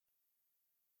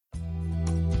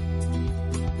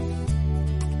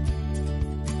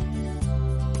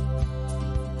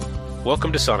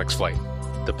Welcome to Sonex Flight,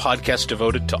 the podcast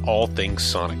devoted to all things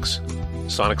Sonex.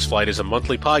 Sonex Flight is a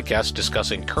monthly podcast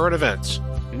discussing current events,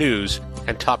 news,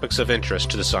 and topics of interest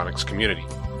to the Sonex community.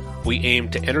 We aim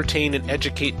to entertain and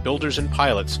educate builders and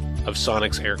pilots of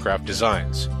Sonex aircraft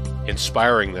designs,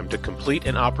 inspiring them to complete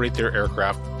and operate their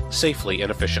aircraft safely and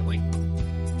efficiently.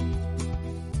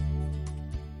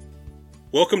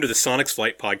 Welcome to the Sonex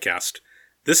Flight podcast.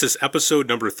 This is episode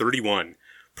number 31,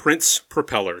 Prince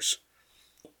Propellers.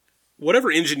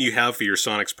 Whatever engine you have for your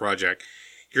Sonex project,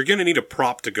 you're going to need a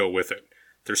prop to go with it.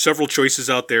 There's several choices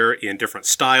out there in different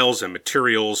styles and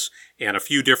materials and a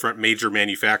few different major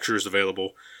manufacturers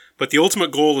available, but the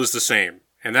ultimate goal is the same,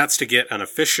 and that's to get an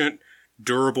efficient,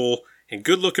 durable, and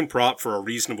good-looking prop for a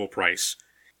reasonable price.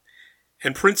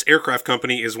 And Prince Aircraft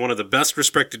Company is one of the best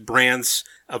respected brands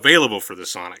available for the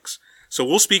Sonex. So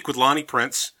we'll speak with Lonnie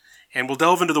Prince, and we'll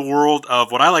delve into the world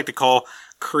of what I like to call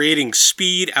creating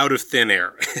speed out of thin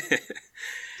air.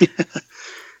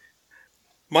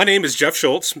 My name is Jeff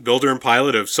Schultz, builder and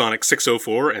pilot of Sonex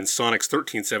 604 and Sonex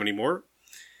 1370 more.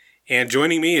 And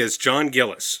joining me is John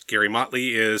Gillis. Gary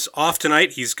Motley is off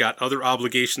tonight. He's got other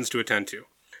obligations to attend to.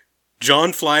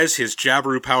 John flies his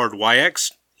Jabiru-powered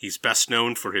YX. He's best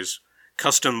known for his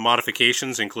custom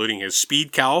modifications, including his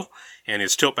speed cowl and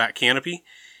his tilt-back canopy.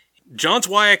 John's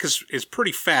YX is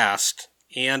pretty fast,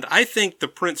 and I think the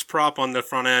Prince prop on the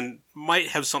front end might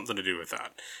have something to do with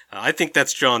that. I think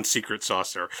that's John's secret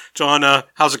sauce there. John,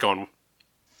 how's it going?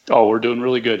 Oh, we're doing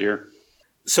really good here.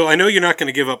 So I know you're not going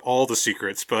to give up all the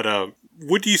secrets, but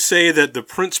would you say that the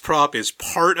Prince prop is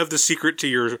part of the secret to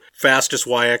your fastest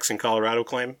YX in Colorado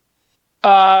claim?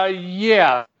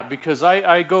 Yeah, because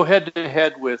I go head to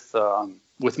head with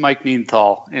Mike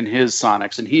Neenthal in his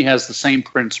Sonex, and he has the same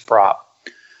Prince prop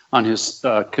on his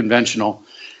conventional.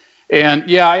 And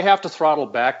yeah, I have to throttle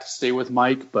back to stay with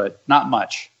Mike, but not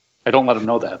much. I don't let him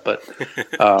know that, but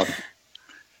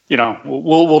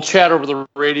we'll chat over the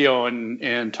radio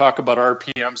and talk about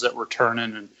RPMs that we're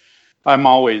turning, and I'm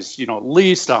always at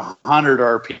least 100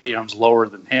 RPMs lower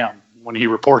than him when he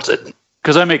reports it,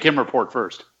 because I make him report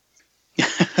first.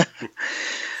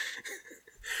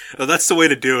 Well, that's the way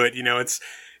to do it.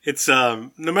 It's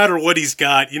no matter what he's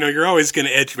got, you're always going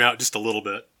to edge him out just a little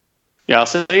bit. Yeah,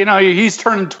 so he's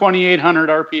turning 2,800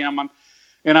 RPM,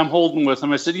 and I'm holding with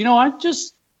him. I said, I'm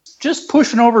just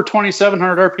pushing over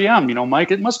 2,700 RPM.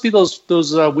 Mike, it must be those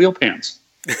wheel pans.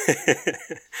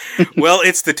 Well,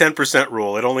 it's the 10%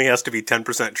 rule. It only has to be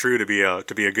 10% true to be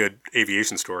a good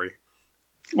aviation story.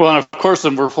 Well, and of course,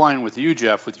 when we're flying with you,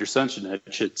 Jeff, with your Ascension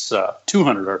Edge, it's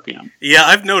 200 RPM. Yeah,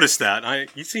 I've noticed that.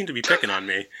 You seem to be picking on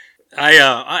me.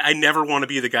 I never want to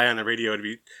be the guy on the radio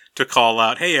to call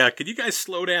out, "Hey, could you guys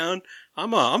slow down?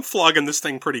 I'm flogging this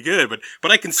thing pretty good,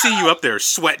 but I can see you up there,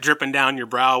 sweat dripping down your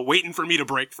brow, waiting for me to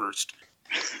break first."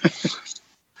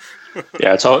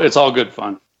 Yeah, it's all good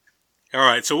fun. All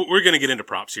right, so we're going to get into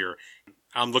props here.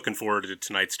 I'm looking forward to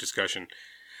tonight's discussion.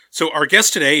 So our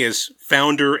guest today is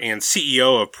founder and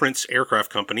CEO of Prince Aircraft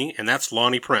Company, and that's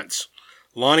Lonnie Prince.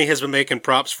 Lonnie has been making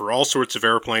props for all sorts of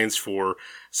airplanes for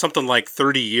something like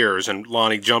 30 years, and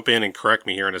Lonnie, jump in and correct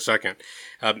me here in a second.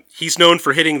 He's known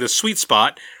for hitting the sweet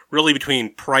spot, really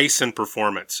between price and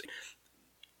performance.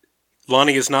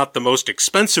 Lonnie is not the most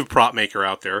expensive prop maker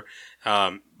out there,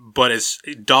 but as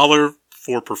dollar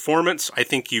for performance, I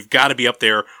think you've got to be up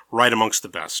there right amongst the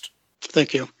best.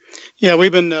 Thank you. Yeah,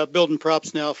 we've been building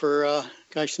props now for,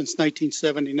 since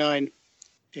 1979,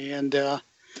 and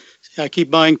I keep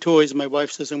buying toys, and my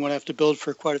wife says I'm going to have to build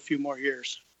for quite a few more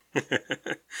years.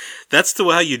 That's the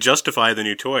way you justify the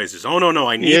new toys. Is, oh no,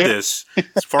 I need this.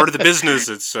 It's part of the business.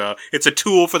 It's a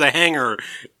tool for the hangar.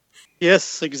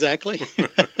 Yes, exactly.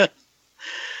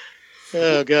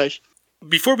 Oh gosh.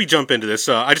 Before we jump into this,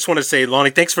 I just want to say, Lonnie,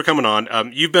 thanks for coming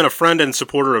on. You've been a friend and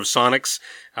supporter of Sonex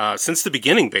since the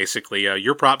beginning, basically.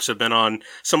 Your props have been on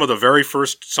some of the very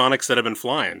first Sonex that have been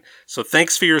flying. So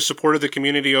thanks for your support of the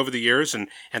community over the years, and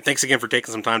thanks again for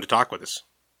taking some time to talk with us.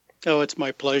 Oh, it's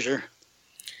my pleasure.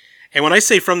 And when I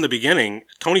say from the beginning,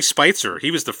 Tony Spitzer,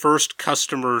 he was the first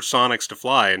customer Sonex to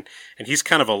fly, and he's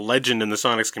kind of a legend in the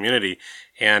Sonex community,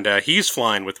 and he's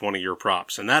flying with one of your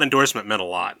props, and that endorsement meant a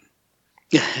lot.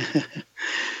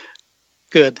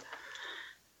 Good.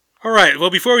 All right. Well,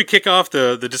 before we kick off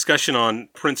the discussion on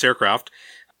Prince Aircraft,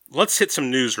 let's hit some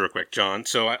news real quick, John.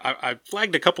 So I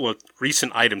flagged a couple of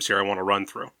recent items here I want to run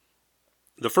through.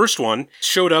 The first one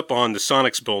showed up on the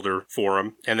Sonex Builder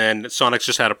forum, and then Sonex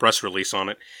just had a press release on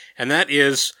it, and that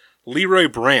is Leroy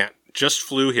Brandt just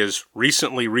flew his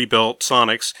recently rebuilt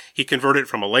Sonex. He converted it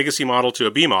from a legacy model to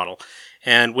a B model,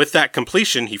 and with that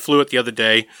completion, he flew it the other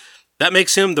day. That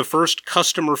makes him the first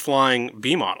customer flying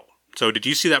B model. So did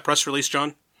you see that press release,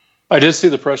 John? I did see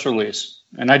the press release,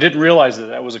 and I didn't realize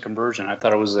that was a conversion. I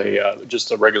thought it was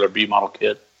just a regular B model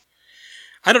kit.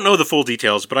 I don't know the full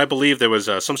details, but I believe there was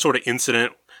some sort of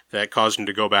incident that caused him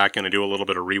to go back in and do a little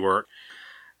bit of rework.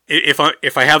 If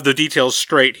I have the details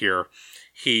straight here,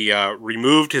 he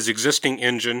removed his existing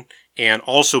engine and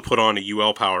also put on a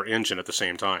UL Power engine at the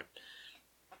same time.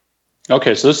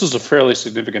 Okay, so this is a fairly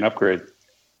significant upgrade.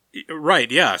 Right,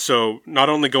 yeah. So not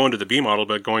only going to the B model,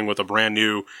 but going with a brand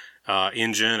new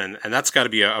engine, and that's got to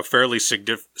be a fairly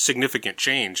significant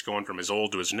change going from his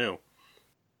old to his new.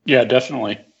 Yeah,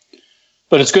 definitely.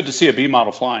 But it's good to see a B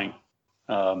model flying,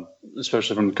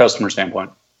 especially from the customer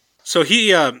standpoint. So he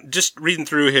just reading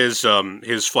through his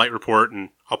flight report, and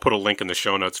I'll put a link in the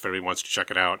show notes if anybody wants to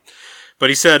check it out. But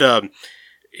he said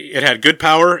it had good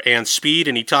power and speed,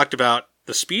 and he talked about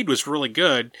the speed was really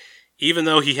good, even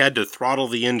though he had to throttle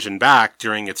the engine back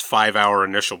during its 5-hour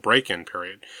initial break-in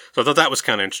period. So I thought that was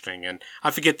kind of interesting, and I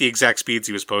forget the exact speeds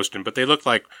he was posting, but they looked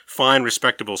like fine,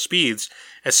 respectable speeds,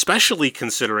 especially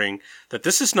considering that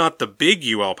this is not the big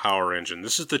UL Power engine.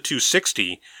 This is the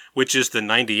 260, which is the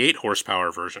 98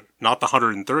 horsepower version, not the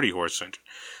 130 horse engine.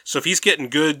 So if he's getting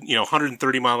good,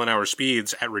 130 mile an hour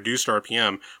speeds at reduced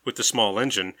RPM with the small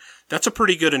engine, that's a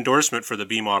pretty good endorsement for the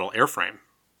B model airframe.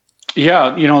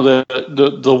 Yeah,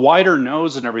 the wider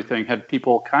nose and everything had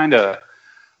people kind of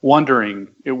wondering,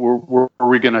 were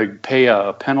we going to pay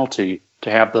a penalty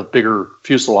to have the bigger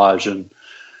fuselage and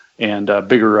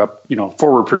bigger up,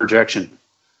 forward projection?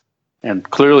 And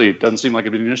clearly, it doesn't seem like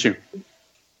it'd be an issue.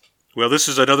 Well, this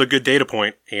is another good data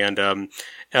point, and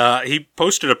he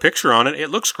posted a picture on it.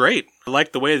 It looks great. I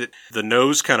like the way that the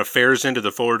nose kind of fares into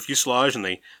the forward fuselage, and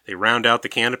they round out the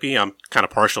canopy. I'm kind of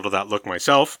partial to that look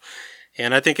myself.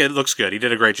 And I think it looks good. He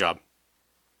did a great job.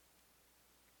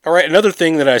 All right, another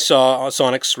thing that I saw on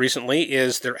Sonex recently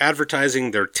is they're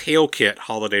advertising their tail kit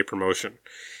holiday promotion.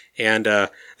 And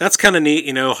that's kind of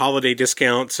neat, holiday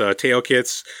discounts, tail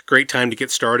kits, great time to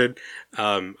get started.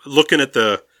 Looking at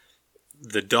the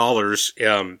dollars,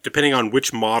 depending on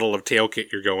which model of tail kit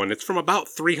you're going, it's from about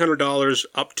 $300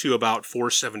 up to about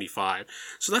 $475.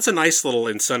 So that's a nice little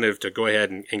incentive to go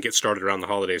ahead and get started around the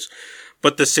holidays.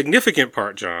 But the significant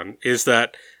part, John, is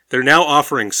that they're now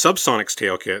offering Subsonics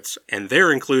tail kits, and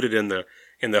they're included in the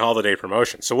holiday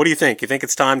promotion. So what do you think? You think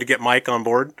it's time to get Mike on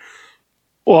board?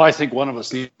 Well, I think one of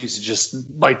us needs to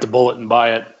just bite the bullet and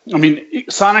buy it. I mean,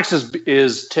 Sonex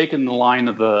is taking the line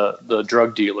of the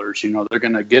drug dealers. They're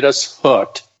going to get us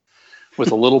hooked with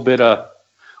a little bit of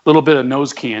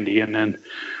nose candy, and then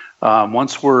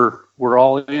once we're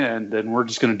all in, then we're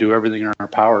just going to do everything in our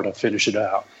power to finish it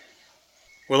out.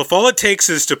 Well, if all it takes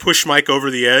is to push Mike over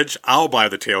the edge, I'll buy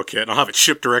the tail kit, and I'll have it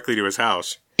shipped directly to his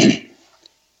house.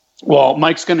 Well,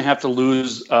 Mike's going to have to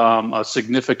lose a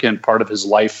significant part of his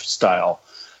lifestyle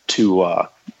to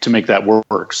make that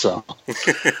work. So,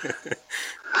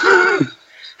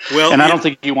 well, and I don't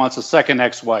think he wants a second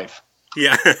ex-wife.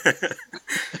 Yeah.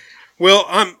 Well,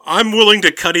 I'm willing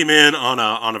to cut him in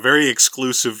on a very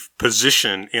exclusive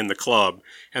position in the club,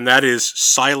 and that is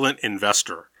silent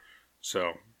investor.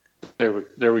 So.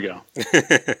 There we go.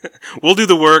 We'll do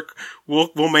the work.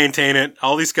 We'll maintain it.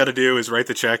 All he's got to do is write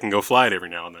the check and go fly it every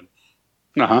now and then.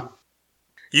 Uh-huh.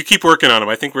 You keep working on him.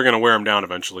 I think we're going to wear him down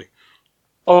eventually.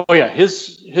 Oh yeah,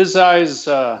 his eyes.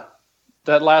 That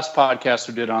last podcast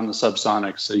we did on the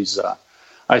Subsonics,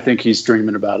 I think he's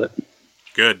dreaming about it.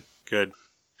 Good.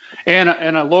 And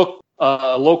a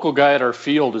local guy at our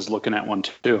field is looking at one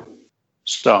too.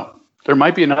 So there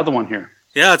might be another one here.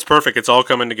 Yeah, it's perfect. It's all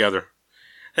coming together.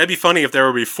 That'd be funny if there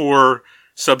would be 4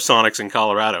 Subsonics in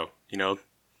Colorado.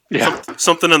 Yeah,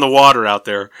 something in the water out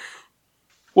there.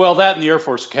 Well, that and the Air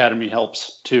Force Academy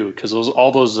helps too, because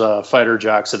all those fighter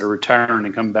jocks that are retiring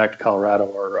and coming back to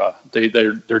Colorado are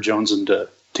they're jonesing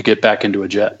to get back into a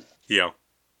jet.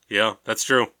 Yeah, that's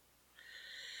true.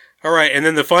 All right, and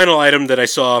then the final item that I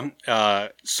saw,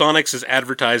 Sonex is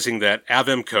advertising that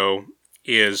Avemco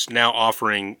is now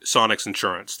offering Sonex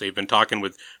insurance. They've been talking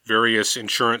with various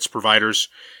insurance providers,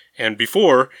 and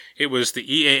before it was the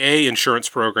EAA insurance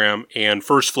program and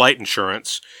First Flight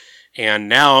Insurance, and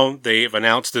now they've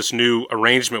announced this new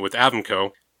arrangement with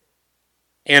Avemco,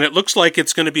 and it looks like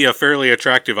it's going to be a fairly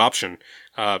attractive option.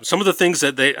 Some of the things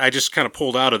that I just kind of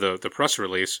pulled out of the press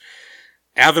release,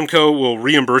 Avemco will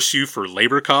reimburse you for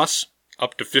labor costs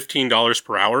up to $15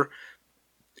 per hour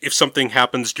if something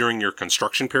happens during your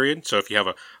construction period. So if you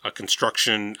have a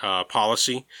construction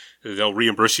policy, they'll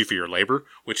reimburse you for your labor,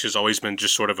 which has always been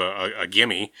just sort of a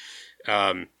gimme.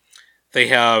 They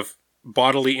have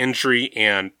bodily injury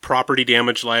and property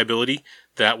damage liability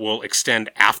that will extend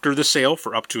after the sale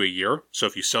for up to a year. So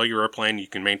if you sell your airplane, you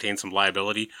can maintain some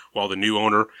liability while the new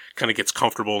owner kind of gets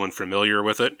comfortable and familiar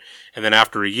with it. And then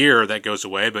after a year, that goes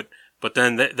away. But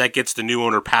then that gets the new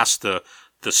owner past the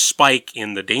spike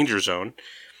in the danger zone.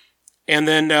 And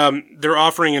then they're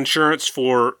offering insurance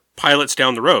for pilots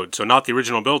down the road, so not the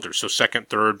original builder, so second,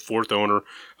 third, fourth owner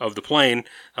of the plane.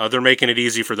 They're making it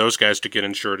easy for those guys to get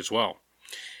insured as well.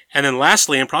 And then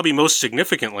lastly, and probably most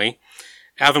significantly,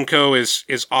 Avamco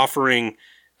is offering,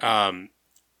 well,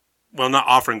 not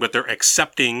offering, but they're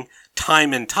accepting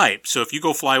time and type. So if you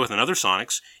go fly with another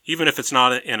Sonix, even if it's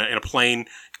not in a plane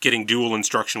getting dual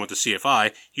instruction with the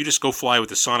CFI, you just go fly with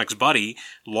the Sonix buddy,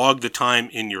 log the time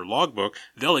in your logbook,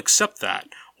 they'll accept that.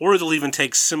 Or they'll even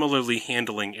take similarly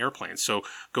handling airplanes. So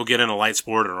go get in a light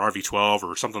sport or an RV-12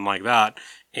 or something like that,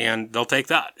 and they'll take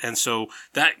that. And so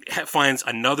that finds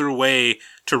another way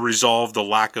to resolve the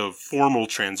lack of formal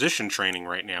transition training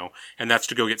right now, and that's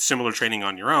to go get similar training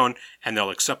on your own, and they'll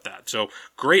accept that. So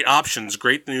great options,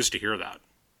 great news to hear that.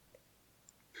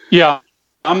 Yeah,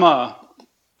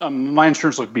 my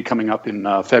insurance will be coming up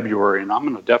in February, and I'm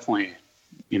going to definitely,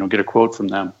 get a quote from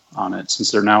them on it since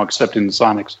they're now accepting the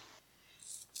Sonix.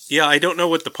 Yeah, I don't know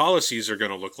what the policies are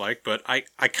going to look like, but I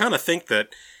kind of think that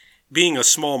being a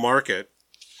small market,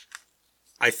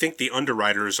 I think the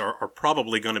underwriters are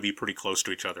probably going to be pretty close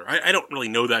to each other. I don't really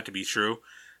know that to be true,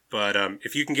 but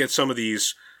if you can get some of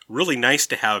these really nice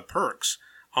to have perks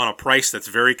on a price that's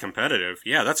very competitive,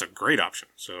 yeah, that's a great option.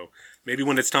 So maybe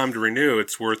when it's time to renew,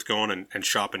 it's worth going and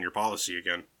shopping your policy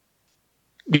again.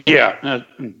 Yeah,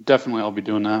 definitely I'll be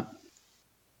doing that.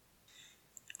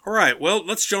 All right, well,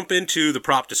 let's jump into the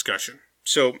prop discussion.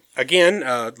 So, again,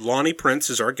 Lonnie Prince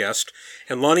is our guest.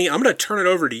 And Lonnie, I'm going to turn it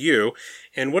over to you.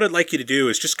 And what I'd like you to do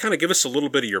is just kind of give us a little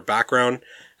bit of your background,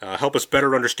 help us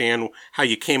better understand how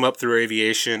you came up through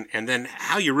aviation, and then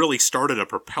how you really started a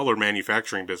propeller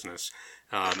manufacturing business.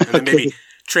 And then maybe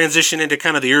transition into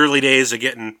kind of the early days of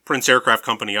getting Prince Aircraft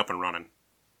Company up and running.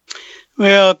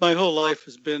 Well, my whole life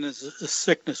has been a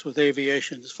sickness with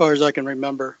aviation, as far as I can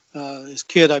remember. As a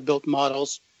kid, I built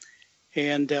models.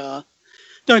 And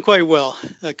done quite well.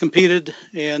 I competed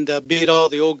and beat all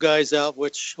the old guys out,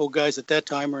 which old guys at that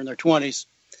time were in their 20s.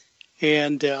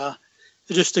 And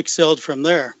just excelled from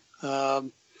there.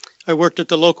 I worked at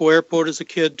the local airport as a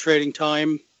kid, trading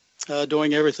time,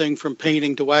 doing everything from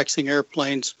painting to waxing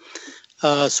airplanes,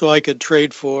 so I could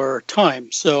trade for time.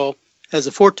 So as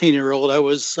a 14-year-old, I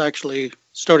was actually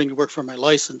starting to work for my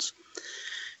license.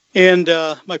 And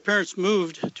my parents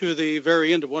moved to the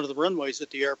very end of one of the runways at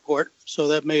the airport, so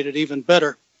that made it even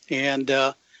better. And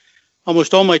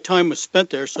almost all my time was spent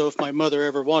there, so if my mother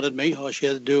ever wanted me, all she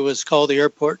had to do was call the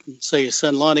airport and say,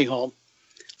 send Lonnie home.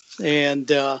 And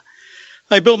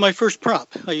I built my first prop.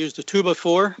 I used a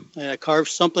 2x4, and I carved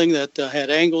something that had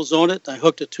angles on it. I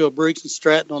hooked it to a Briggs &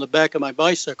 Stratton on the back of my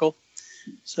bicycle.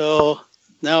 So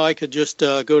now I could just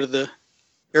go to the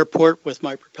airport with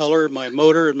my propeller, my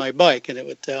motor, and my bike, and it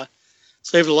would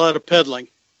save a lot of pedaling.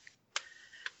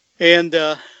 And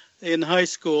in high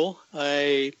school,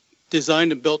 I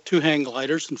designed and built 2 hang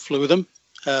gliders and flew them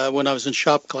when I was in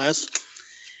shop class.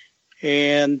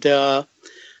 And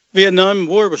Vietnam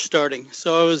War was starting,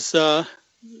 so I was,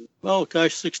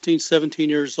 16, 17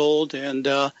 years old, and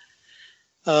the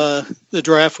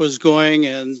draft was going,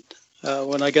 and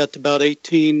when I got to about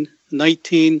 18,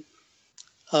 19,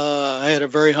 I had a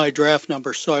very high draft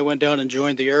number, so I went down and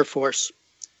joined the Air Force.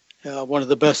 One of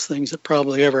the best things that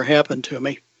probably ever happened to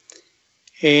me.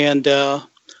 And while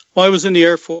I was in the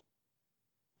Air Force,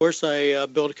 I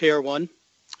built a KR-1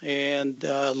 and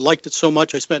liked it so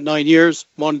much. I spent 9 years,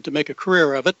 wanted to make a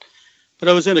career of it. But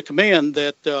I was in a command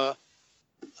that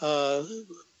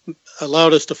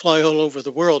allowed us to fly all over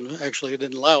the world. Actually, it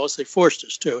didn't allow us. They forced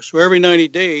us to. So every 90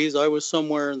 days, I was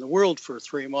somewhere in the world for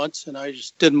 3 months, and I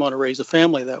just didn't want to raise a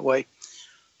family that way.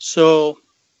 So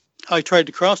I tried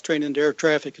to cross-train into air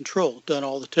traffic control, done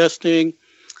all the testing,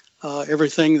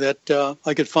 everything that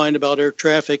I could find about air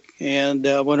traffic, and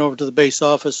went over to the base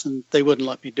office, and they wouldn't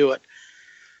let me do it.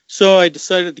 So I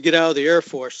decided to get out of the Air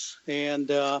Force and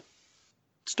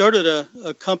started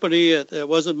a company that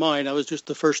wasn't mine. I was just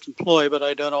the first employee, but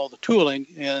I'd done all the tooling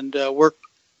and work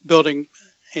building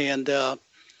and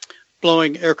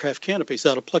blowing aircraft canopies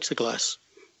out of plexiglass.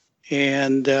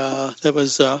 And that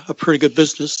was a pretty good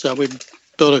business. We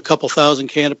built a couple thousand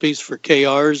canopies for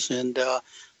KRs and the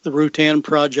Rutan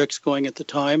projects going at the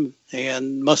time,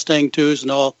 and Mustang 2s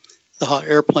and all the hot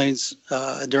airplanes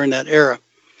during that era.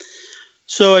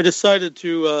 So I decided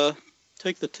to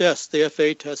take the test, the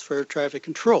FAA test for air traffic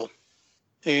control.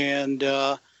 And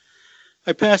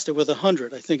I passed it with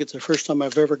 100. I think it's the first time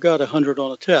I've ever got 100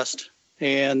 on a test.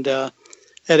 And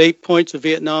had 8 points of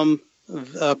Vietnam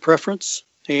preference.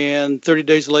 And 30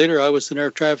 days later, I was an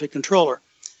air traffic controller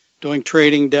doing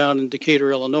training down in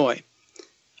Decatur, Illinois.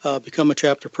 Become a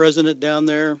chapter president down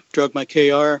there, drug my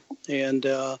KR, and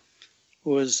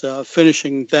was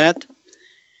finishing that.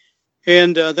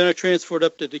 And then I transferred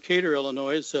up to Decatur,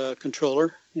 Illinois as a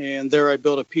controller. And there I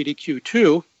built a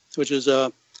PDQ-2, which is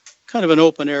a kind of an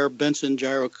open air Benson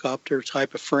gyrocopter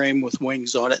type of frame with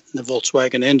wings on it and the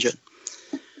Volkswagen engine.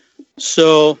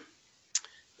 So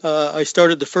I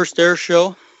started the first air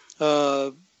show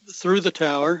through the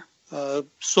tower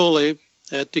solely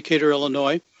at Decatur,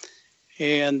 Illinois.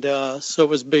 And so it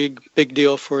was a big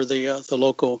deal for the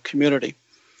local community.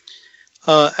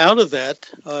 Out of that,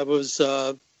 I was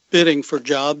bidding for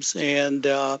jobs, and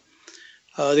the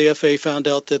FAA found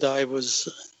out that I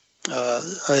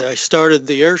started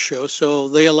the air show, so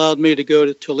they allowed me to go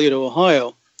to Toledo,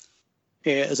 Ohio,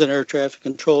 as an air traffic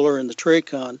controller in the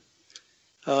TRACON.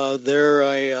 There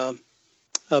I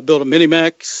built a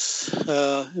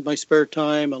Minimax in my spare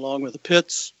time, along with the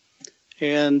Pitts,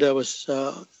 and I was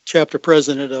chapter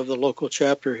president of the local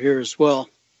chapter here as well.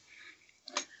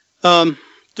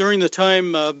 During the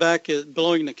time back at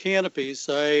blowing the canopies,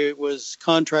 I was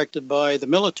contracted by the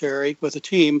military with a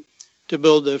team to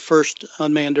build the first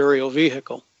unmanned aerial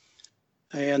vehicle.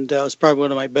 And it was probably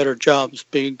one of my better jobs,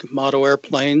 big model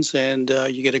airplanes, and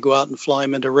you get to go out and fly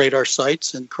them into radar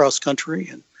sites and cross country,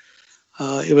 and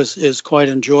it was quite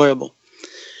enjoyable.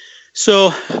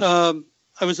 So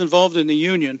I was involved in the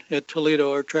union at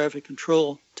Toledo Air Traffic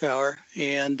Control Tower,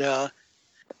 and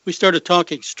we started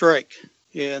talking strike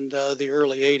in the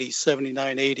early 80s,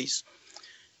 79, 80s.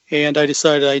 And I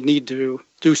decided I need to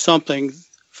do something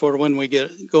for when we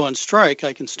go on strike,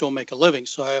 I can still make a living.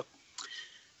 So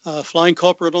I, flying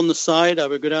corporate on the side, I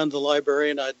would go down to the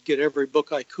library and I'd get every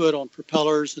book I could on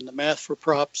propellers and the math for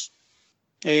props.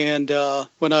 And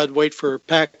when I'd wait for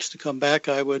PAX to come back,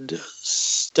 I would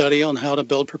study on how to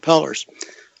build propellers.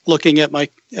 Looking at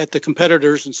the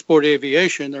competitors in sport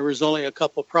aviation, there was only a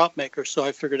couple prop makers, so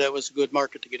I figured that was a good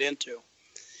market to get into.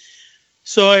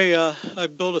 So I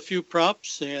built a few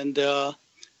props and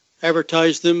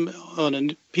advertised them on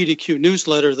a PDQ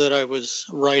newsletter that I was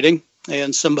writing,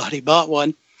 and somebody bought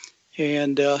one,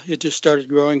 and it just started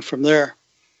growing from there.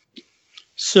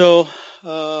 So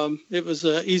it was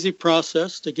an easy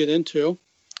process to get into.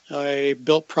 I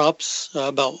built props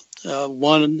about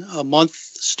one a month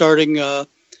starting the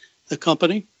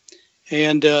company,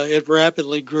 and it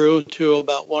rapidly grew to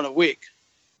about one a week.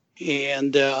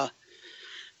 And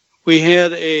we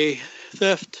had a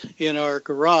theft in our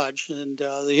garage, and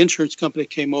the insurance company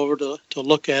came over to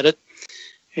look at it.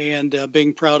 And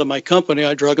being proud of my company,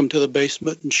 I drug them to the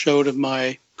basement and showed them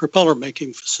my propeller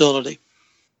making facility.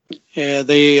 And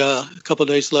they, a couple of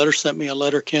days later, sent me a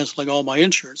letter canceling all my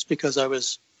insurance because I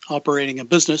was operating a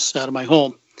business out of my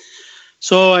home.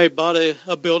 So I bought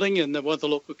a building in one of the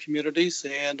local communities,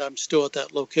 and I'm still at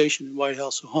that location in White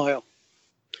House, Ohio.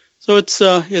 So it's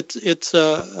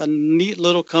a neat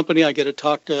little company. I get to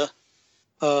talk to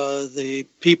the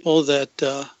people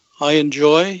that I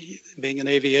enjoy being in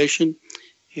aviation,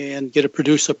 and get to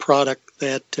produce a product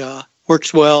that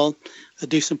works well, a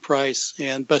decent price,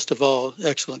 and best of all,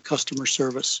 excellent customer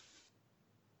service.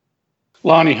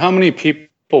 Lonnie, how many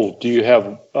people do you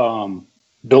have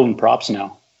building props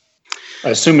now? I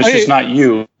assume it's just not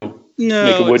you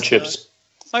making wood chips.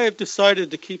 I have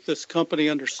decided to keep this company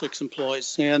under 6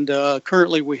 employees, and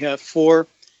currently we have 4,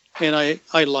 and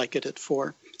I like it at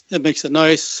 4. It makes a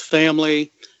nice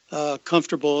family,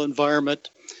 comfortable environment.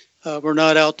 We're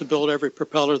not out to build every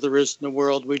propeller there is in the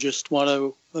world. We just want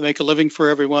to make a living for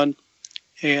everyone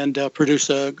and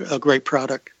produce a great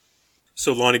product.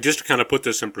 So, Lonnie, just to kind of put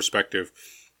this in perspective,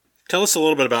 tell us a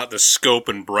little bit about the scope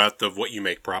and breadth of what you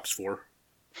make props for.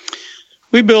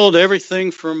 We build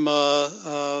everything from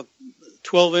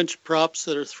 12-inch props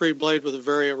that are 3-blade with a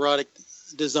very erotic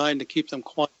design to keep them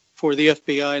quiet for the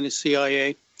FBI and the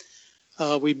CIA.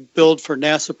 We build for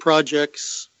NASA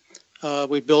projects.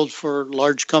 We build for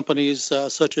large companies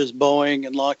such as Boeing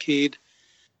and Lockheed.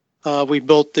 We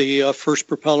built the first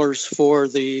propellers for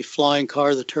the flying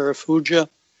car, the Terrafugia.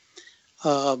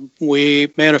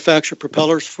 We manufacture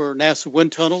propellers for NASA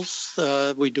wind tunnels.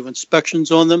 We do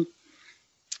inspections on them,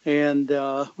 and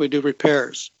we do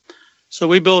repairs. So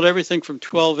we build everything from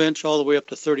 12-inch all the way up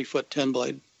to 30-foot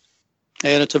 10-blade.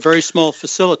 And it's a very small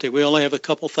facility. We only have a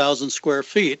couple thousand square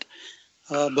feet,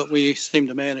 but we seem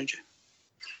to manage.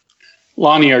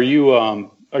 Lonnie, are you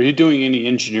Are you doing any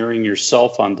engineering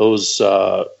yourself on those,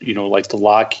 like the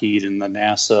Lockheed and the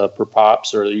NASA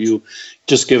props, or are you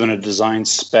just given a design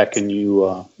spec and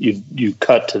you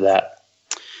cut to that?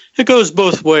 It goes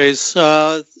both ways.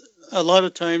 A lot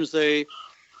of times they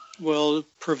will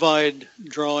provide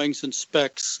drawings and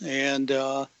specs, and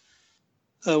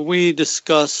we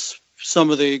discuss some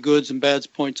of the goods and bad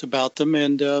points about them,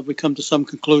 and we come to some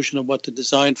conclusion of what to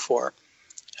design for.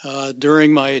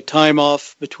 During my time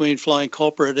off between flying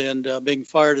Culprit and being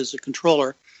fired as a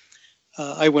controller,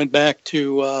 I went back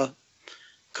to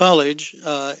college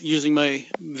using my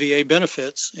VA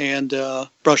benefits and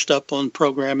brushed up on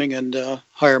programming and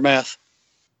higher math.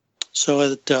 So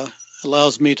it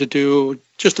allows me to do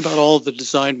just about all of the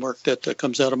design work that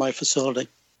comes out of my facility.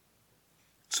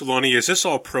 So, Lonnie, is this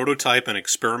all prototype and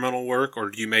experimental work, or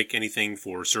do you make anything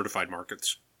for certified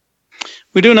markets?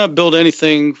 We do not build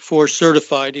anything for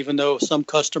certified, even though some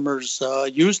customers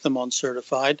use them on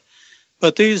certified.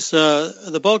 But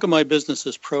the bulk of my business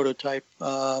is prototype.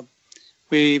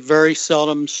 We very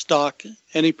seldom stock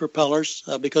any propellers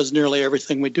because nearly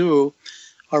everything we do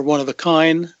are one of a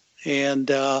kind. And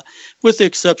with the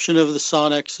exception of the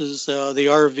Sonexes, the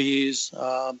RVs,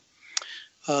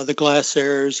 the Glass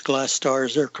Airs, Glass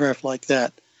Stars, aircraft like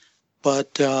that.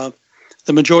 But the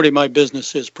majority of my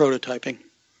business is prototyping.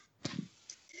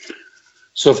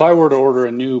 So if I were to order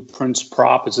a new Prince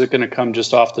prop, is it going to come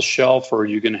just off the shelf, or are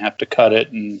you going to have to cut it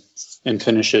and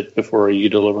finish it before you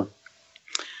deliver?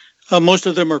 Most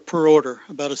of them are per order,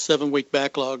 about a 7-week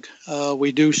backlog.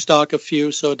 We do stock a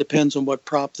few, so it depends on what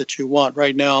prop that you want.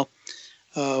 Right now,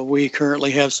 we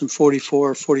currently have some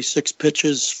 44, 46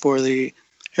 pitches for the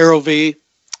AeroV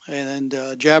and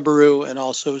Jabiru, and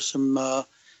also some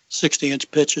 60-inch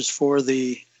pitches for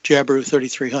the Jabiru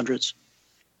 3300s.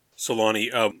 So, Lonnie,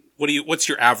 what's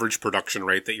your average production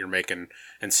rate that you're making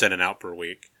and sending out per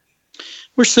week?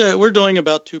 We're doing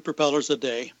about 2 propellers a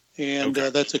day, and okay.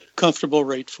 That's a comfortable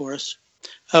rate for us.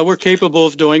 We're capable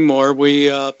of doing more. I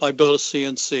built a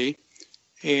CNC,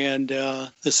 and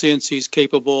the CNC is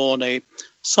capable on a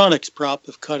Sonix prop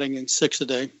of cutting in 6 a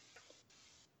day.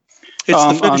 It's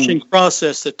the finishing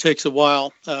process that takes a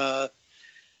while.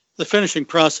 The finishing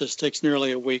process takes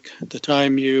nearly a week, the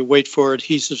time you wait for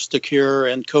adhesives to cure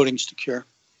and coatings to cure.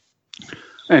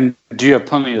 And do you have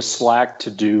plenty of slack to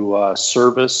do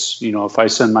service? If I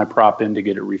send my prop in to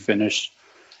get it refinished,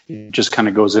 it just kind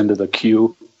of goes into the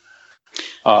queue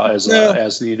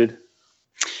as needed?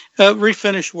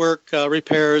 Refinish work,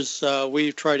 repairs,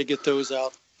 we try to get those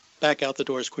back out the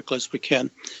door as quickly as we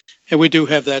can. And we do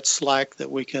have that slack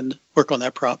that we can work on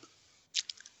that prop.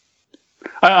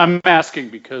 I'm asking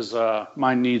because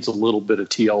mine needs a little bit of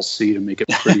TLC to make it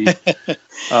pretty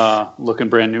looking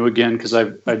brand new again, because I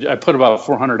put about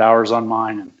 400 hours on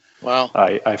mine, and wow.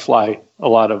 I fly a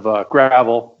lot of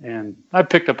gravel, and I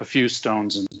picked up a few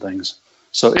stones and things,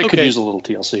 so it could use a little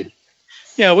TLC.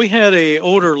 Yeah, we had a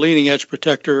older leading edge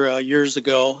protector years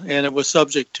ago, and it was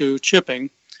subject to chipping.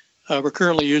 We're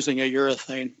currently using a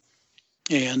urethane,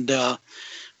 and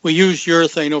we use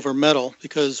urethane over metal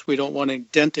because we don't want any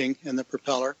denting in the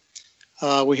propeller.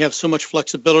 We have so much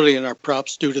flexibility in our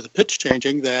props due to the pitch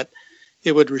changing that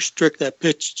it would restrict that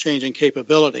pitch changing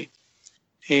capability.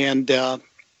 And it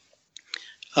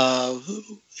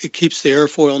keeps the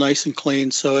airfoil nice and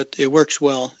clean, so it works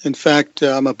well. In fact,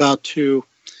 I'm about to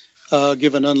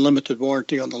give an unlimited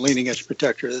warranty on the leading edge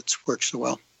protector that works so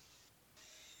well.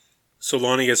 So,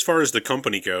 Lonnie, as far as the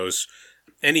company goes,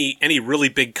 any really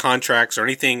big contracts or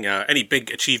anything, any big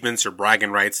achievements or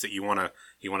bragging rights that you wanna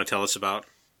tell us about?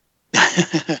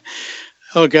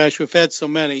 Oh gosh, we've had so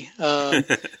many.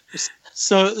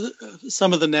 So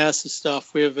some of the NASA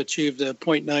stuff, we have achieved a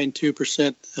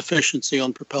 0.92% efficiency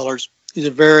on propellers. These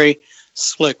are very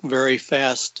slick, very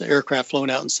fast aircraft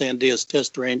flown out in Sandias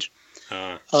test range.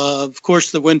 Of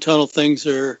course, the wind tunnel things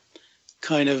are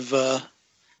kind of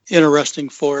interesting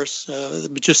for us,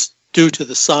 but just due to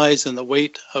the size and the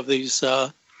weight of these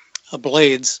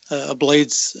blades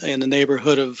in the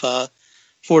neighborhood of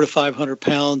 400 to 500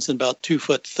 pounds and about 2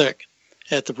 foot thick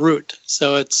at the root.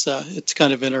 So it's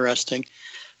kind of interesting.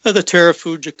 The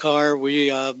Terrafuji car,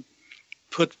 we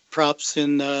put props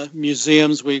in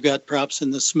museums. We've got props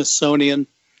in the Smithsonian.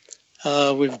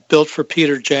 We've built for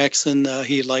Peter Jackson.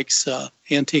 He likes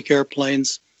antique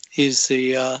airplanes. He's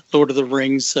the Lord of the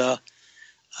Rings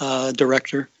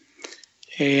director.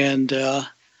 And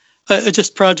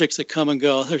just projects that come and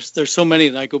go. There's so many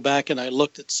that I go back and I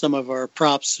looked at some of our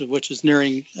props, which is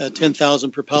nearing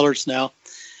 10,000 propellers now.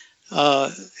 I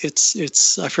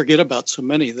forget about so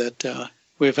many that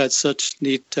we've had such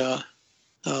neat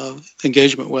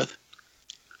engagement with.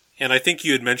 And I think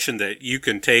you had mentioned that you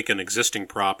can take an existing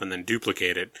prop and then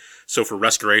duplicate it. So for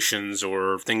restorations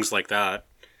or things like that.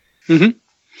 Mm-hmm.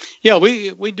 Yeah,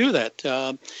 we do that.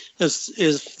 As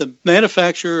if the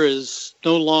manufacturer is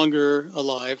no longer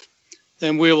alive,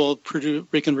 then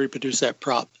we can reproduce that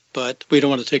prop. But we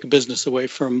don't want to take a business away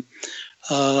from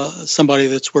somebody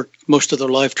that's worked most of their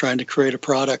life trying to create a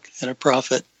product and a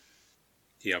profit.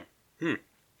 Yeah.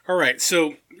 All right.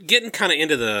 So getting kind of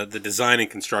into the design and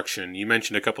construction, you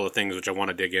mentioned a couple of things which I want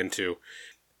to dig into.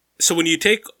 So when you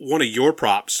take one of your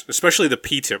props, especially the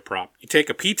P-tip prop, you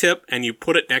take a P-tip and you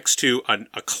put it next to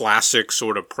a classic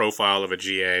sort of profile of a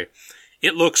GA,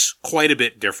 it looks quite a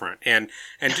bit different. And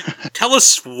tell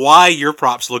us why your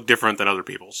props look different than other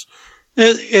people's.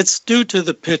 It's due to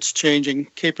the pitch changing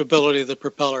capability of the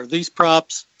propeller. These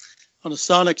props, on a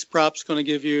Sonex prop, is going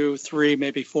to give you 3,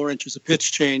 maybe 4 inches of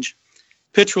pitch change.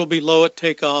 Pitch will be low at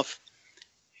takeoff,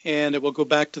 and it will go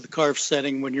back to the carved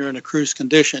setting when you're in a cruise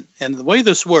condition. And the way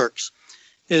this works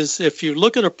is if you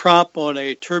look at a prop on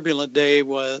a turbulent day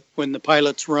when the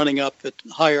pilot's running up at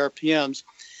high RPMs,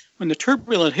 when the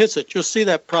turbulent hits it, you'll see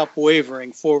that prop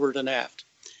wavering forward and aft.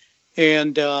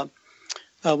 And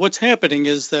what's happening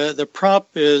is the prop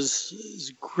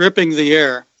is gripping the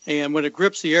air, and when it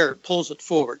grips the air, it pulls it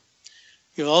forward.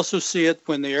 You'll also see it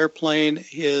when the airplane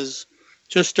is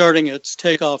just starting its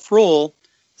takeoff roll,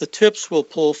 the tips will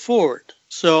pull forward.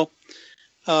 So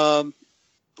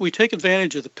we take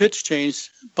advantage of the pitch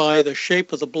change by the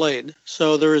shape of the blade.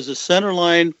 So there is a center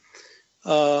line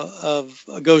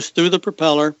goes through the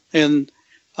propeller, and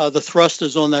the thrust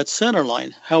is on that center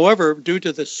line. However, due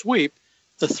to the sweep,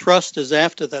 the thrust is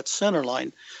after that center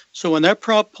line. So when that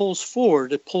prop pulls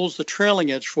forward, it pulls the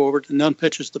trailing edge forward and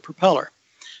unpitches the propeller.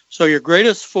 So your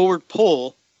greatest forward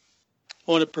pull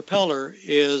on a propeller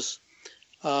is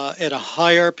at a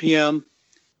high RPM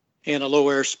and a low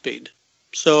airspeed.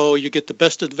 So you get the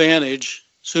best advantage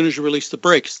as soon as you release the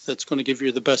brakes. That's going to give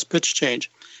you the best pitch change.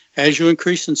 As you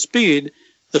increase in speed,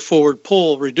 the forward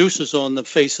pull reduces on the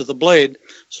face of the blade,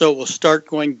 so it will start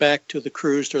going back to the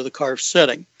cruised or the carved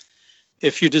setting.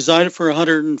 If you design it for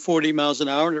 140 miles an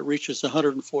hour and it reaches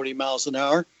 140 miles an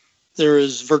hour, there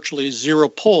is virtually zero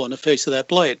pull in the face of that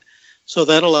blade. So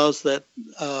that allows that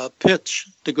pitch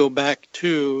to go back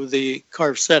to the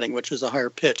carved setting, which is a higher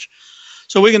pitch.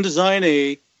 So we can design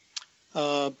a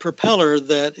propeller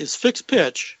that is fixed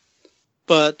pitch,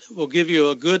 but will give you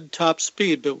a good top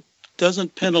speed, but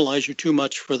doesn't penalize you too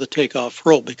much for the takeoff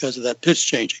roll because of that pitch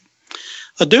changing.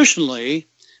 Additionally,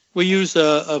 we use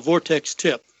a vortex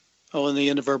tip on the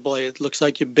end of our blade. It looks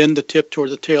like you bend the tip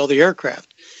toward the tail of the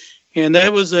aircraft. And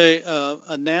that was a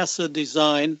NASA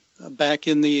design back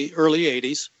in the early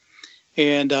 80s.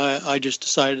 And I just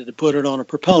decided to put it on a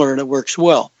propeller, and it works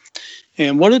well.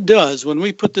 And what it does, when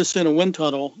we put this in a wind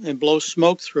tunnel and blow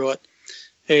smoke through it,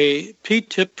 a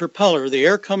P-tip propeller, the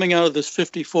air coming out of this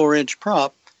 54-inch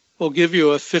prop, will give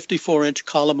you a 54-inch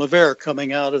column of air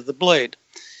coming out of the blade.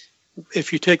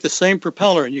 If you take the same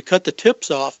propeller and you cut the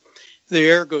tips off, the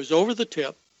air goes over the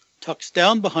tip, tucks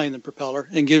down behind the propeller,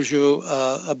 and gives you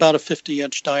about a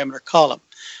 50-inch diameter column.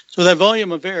 So that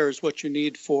volume of air is what you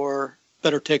need for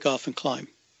better takeoff and climb.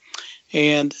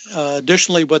 And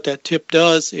additionally, what that tip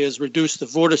does is reduce the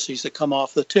vortices that come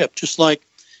off the tip, just like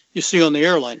you see on the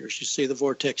airliners. You see the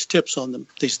vortex tips on them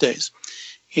these days.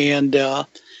 And the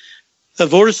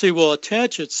vortice will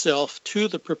attach itself to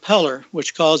the propeller,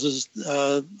 which causes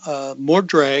more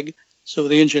drag, so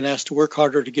the engine has to work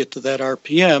harder to get to that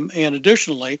RPM. And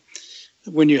additionally,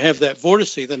 when you have that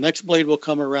vortice, the next blade will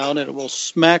come around and it will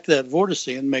smack that vortice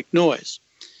and make noise.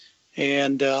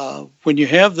 And when you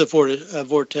have the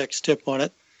vortex tip on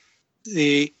it,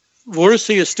 the vortice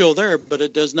is still there, but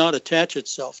it does not attach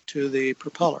itself to the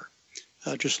propeller,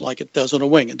 just like it does on a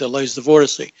wing. It delays the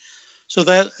vortice. So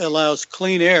that allows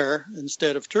clean air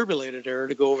instead of turbulated air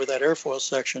to go over that airfoil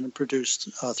section and produce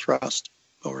thrust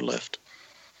or lift.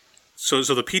 So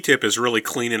the P-tip is really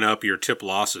cleaning up your tip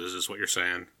losses, is what you're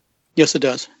saying? Yes, it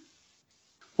does.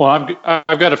 Well,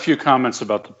 I've got a few comments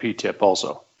about the P-tip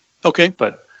also. Okay.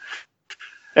 But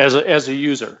as a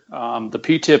user, the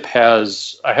P-tip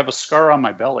I have a scar on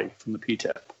my belly from the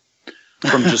P-tip,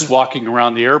 from just walking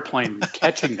around the airplane and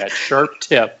catching that sharp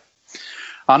tip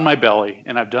on my belly,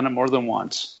 and I've done it more than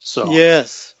once. So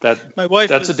yes, that's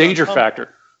a danger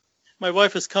factor. My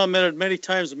wife has commented many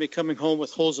times on me coming home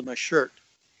with holes in my shirt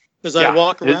because I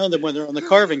walk around them when they're on the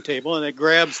carving table and it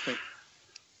grabs me.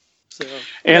 So,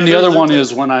 and the other one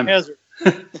is when I'm hazard.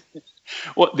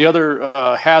 Well, the other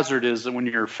hazard is when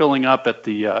you're filling up at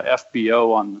the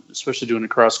FBO especially doing a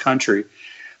cross country.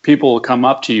 People will come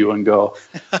up to you and go,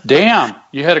 "Damn,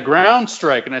 you had a ground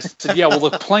strike." And I said, "Yeah, well,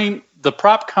 the the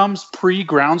prop comes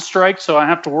pre-ground strike, so I don't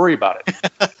have to worry about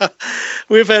it.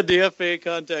 We've had the FAA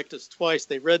contact us twice.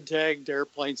 They red tagged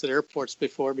airplanes at airports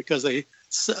before because they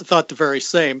thought the very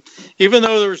same. Even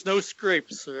though there was no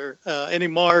scrapes or any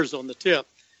Mars on the tip,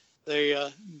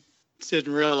 they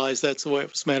didn't realize that's the way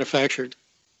it was manufactured.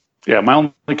 Yeah, my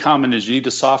only comment is you need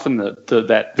to soften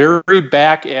that very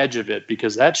back edge of it,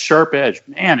 because that sharp edge,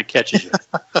 man, it catches you.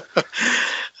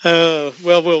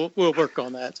 Well, we'll work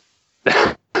on that.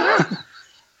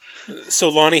 So,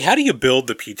 Lonnie, how do you build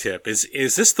the P-tip?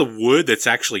 Is this the wood that's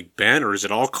actually bent, or is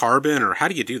it all carbon, or how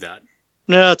do you do that?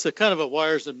 No, it's a kind of a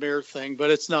wires and mirror thing, but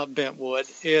it's not bent wood.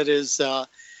 It is.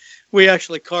 We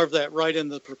actually carve that right in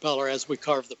the propeller as we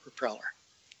carve the propeller.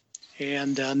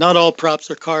 And not all props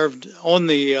are carved on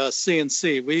the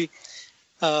CNC.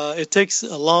 It takes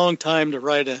a long time to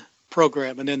write a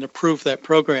program and then to prove that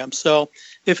program. So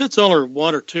if it's only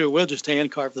one or two, we'll just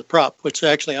hand carve the prop, which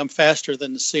actually I'm faster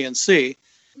than the CNC,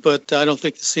 but I don't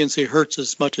think the CNC hurts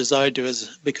as much as I do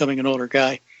as becoming an older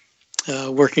guy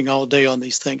working all day on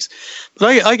these things.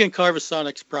 But I can carve a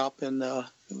Sonex prop in a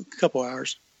couple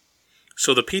hours.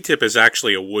 So the P-tip is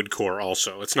actually a wood core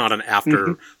also. It's not an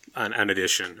after an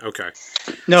addition. Okay.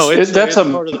 No,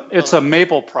 it's a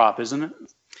maple prop, isn't it?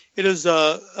 It is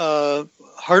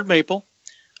hard maple.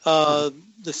 The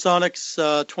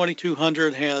Sonex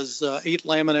 2200 has 8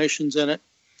 laminations in it,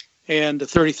 and the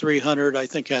 3300 I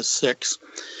think has 6.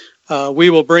 We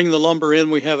will bring the lumber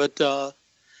in. We have it.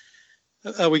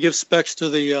 We give specs to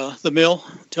the mill,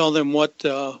 tell them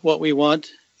what we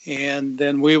want, and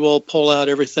then we will pull out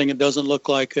everything that doesn't look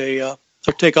like or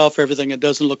take off everything that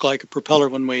doesn't look like a propeller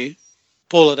when we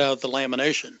pull it out of the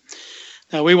lamination.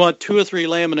 Now, we want 2 or 3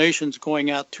 laminations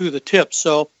going out to the tip.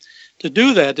 So to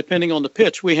do that, depending on the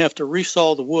pitch, we have to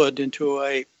resaw the wood into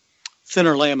a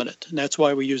thinner laminate. And that's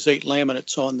why we use 8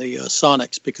 laminates on the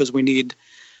Sonex, because we need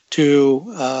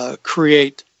to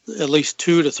create at least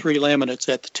 2 to 3 laminates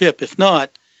at the tip. If not,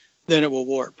 then it will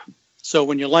warp. So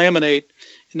when you laminate,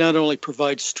 it not only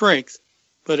provides strength,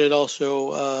 but it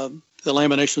also, the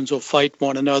laminations will fight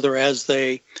one another as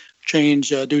they change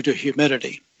due to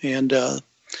humidity. And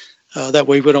that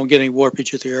way we don't get any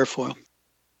warpage at the airfoil.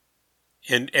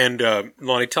 And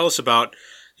Lonnie, tell us about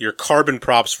your carbon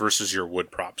props versus your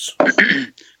wood props.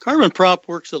 Carbon prop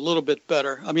works a little bit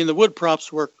better. I mean, the wood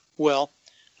props work well.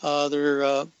 They're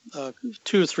 $200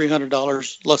 to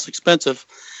 $300 less expensive,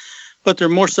 but they're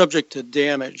more subject to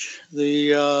damage.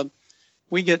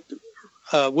 We get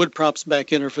wood props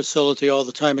back in our facility all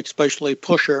the time, especially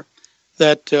pusher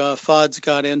that FODS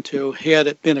got into. Had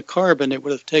it been a carbon, it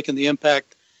would have taken the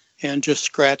impact and just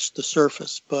scratched the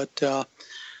surface. But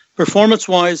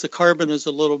performance-wise, the carbon is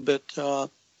a little bit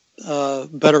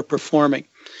better performing.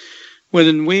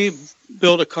 When we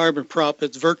build a carbon prop,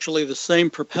 it's virtually the same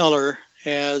propeller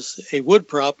as a wood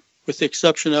prop, with the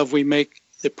exception of we make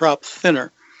the prop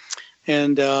thinner.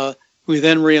 And we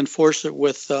then reinforce it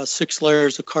with 6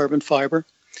 layers of carbon fiber.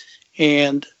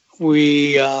 And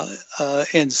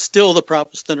and still the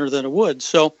prop is thinner than a wood.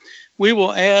 So we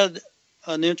will add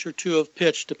an inch or 2 of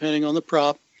pitch, depending on the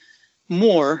prop,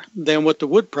 more than what the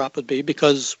wood prop would be,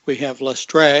 because we have less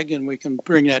drag, and we can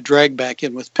bring that drag back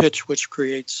in with pitch, which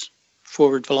creates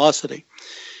forward velocity.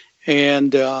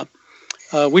 And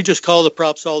we just call the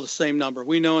props all the same number.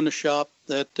 We know in the shop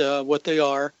that what they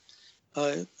are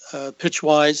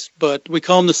pitch-wise, but we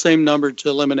call them the same number to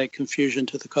eliminate confusion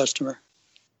to the customer.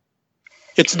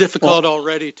 It's difficult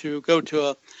already to go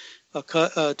to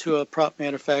a prop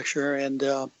manufacturer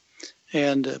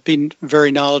and be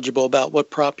very knowledgeable about what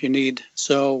prop you need.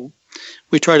 So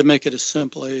we try to make it as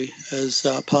simply as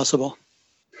possible.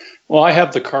 Well, I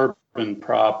have the carbon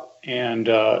prop, and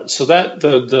so that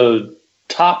the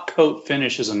top coat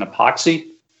finish is an epoxy.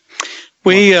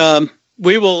 We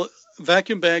will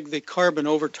vacuum bag the carbon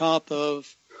over top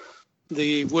of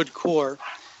the wood core,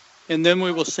 and then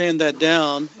we will sand that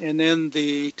down, and then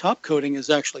the top coating is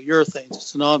actually urethane.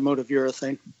 It's an automotive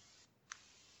urethane.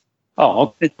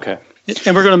 Oh, okay.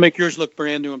 And we're going to make yours look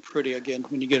brand new and pretty again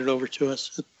when you get it over to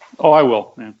us. Oh, I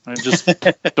will. Yeah. I just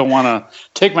don't want to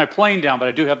take my plane down, but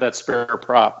I do have that spare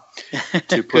prop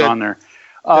to put on there.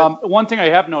 One thing I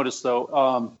have noticed,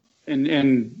 though,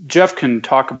 and Jeff can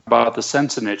talk about the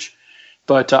Sensenich,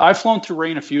 but I've flown through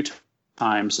rain a few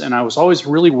times, and I was always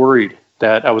really worried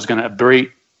that I was going to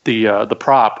abrade the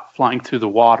prop flying through the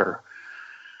water.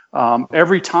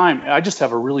 Every time, I just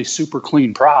have a really super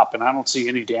clean prop, and I don't see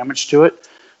any damage to it.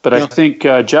 But I think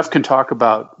Jeff can talk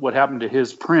about what happened to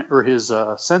his print or his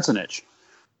Sensenich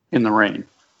in the rain.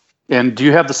 And do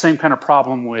you have the same kind of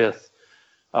problem with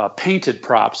painted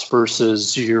props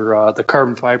versus your the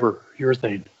carbon fiber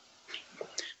urethane?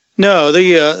 No,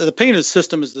 the painted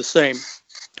system is the same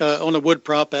on a wood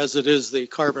prop as it is the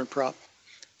carbon prop.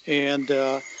 And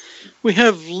we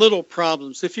have little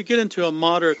problems. If you get into a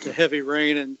moderate to heavy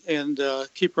rain and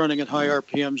keep running at high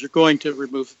RPMs, you're going to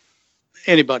remove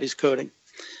anybody's coating.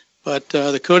 But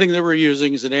the coating that we're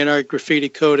using is an anti-graffiti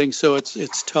coating, so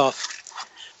it's tough.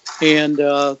 And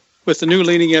with the new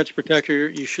leading edge protector,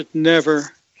 you should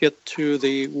never get to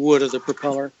the wood of the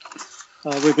propeller.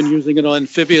 We've been using it on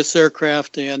amphibious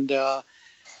aircraft, and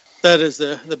that is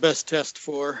the best test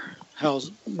for how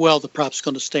well the prop's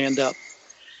going to stand up.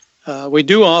 We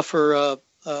do offer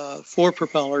for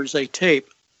propellers a tape.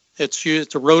 It's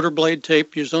a rotor blade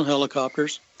tape used on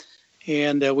helicopters,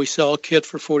 and we sell a kit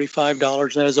for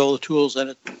 $45. That has all the tools in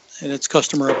it, and it's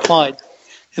customer applied.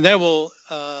 And that will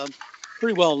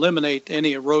pretty well eliminate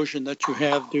any erosion that you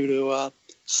have due to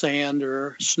sand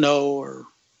or snow or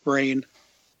rain.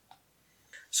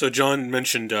 So John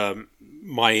mentioned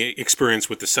my experience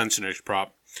with the Sensenich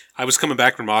prop. I was coming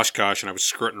back from Oshkosh, and I was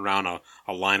skirting around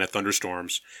a line of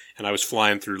thunderstorms, and I was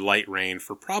flying through light rain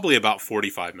for probably about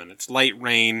 45 minutes. Light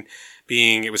rain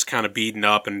being it was kind of beating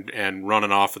up and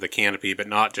running off of the canopy, but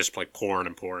not just like pouring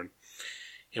and pouring.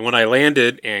 And when I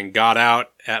landed and got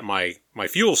out at my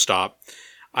fuel stop,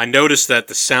 I noticed that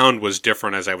the sound was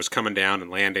different as I was coming down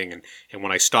and landing, and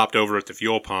when I stopped over at the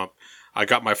fuel pump, I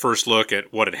got my first look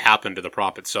at what had happened to the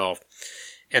prop itself.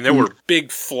 And there were big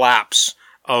flaps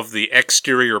of the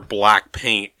exterior black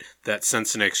paint that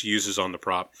Sensenix uses on the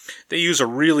prop. They use a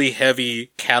really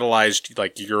heavy catalyzed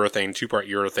like urethane, 2-part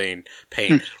urethane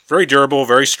paint. Very durable,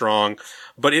 very strong,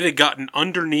 but it had gotten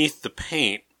underneath the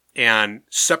paint and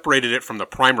separated it from the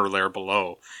primer layer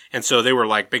below. And so they were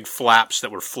like big flaps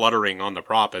that were fluttering on the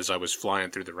prop as I was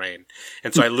flying through the rain.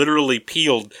 And so I literally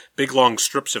peeled big long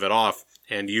strips of it off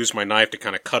and used my knife to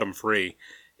kind of cut them free.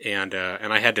 And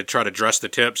I had to try to dress the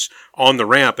tips on the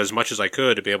ramp as much as I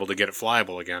could to be able to get it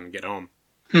flyable again and get home.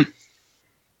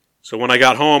 So when I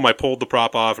got home, I pulled the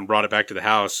prop off and brought it back to the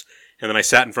house. And then I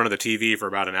sat in front of the TV for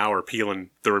about an hour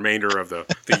peeling the remainder of the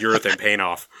urethane paint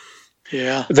off.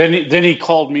 Yeah. Then he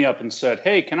called me up and said,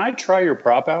 "Hey, can I try your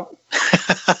prop out?"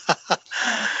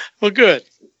 Well, good.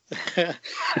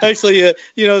 Actually,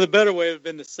 the better way would have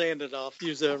been to sand it off.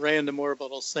 Use a random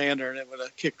orbital sander, and it would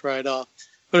have kicked right off.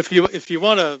 But if you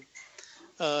want a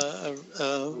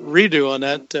redo on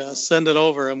that, send it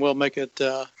over, and we'll make it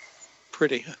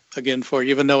pretty again for you,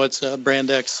 even though it's Brand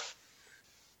X.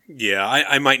 Yeah,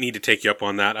 I might need to take you up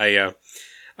on that.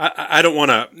 I don't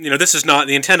want to. This is not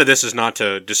the intent of this is not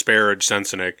to disparage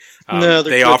Sensenich. No,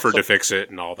 they offered to fix it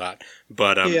and all that,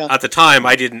 but at the time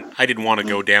I didn't want to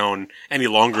go down any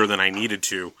longer than I needed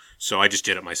to, so I just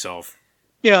did it myself.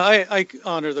 Yeah, I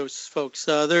honor those folks.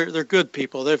 They're good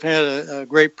people. They've had a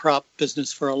great prop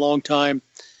business for a long time,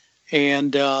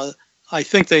 and I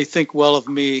think they think well of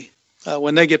me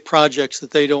when they get projects that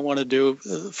they don't want to do.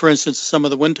 For instance, some of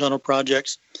the wind tunnel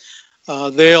projects,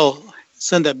 they'll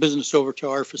send that business over to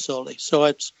our facility. So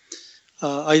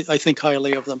I think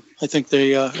highly of them. I think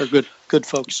they are good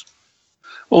folks.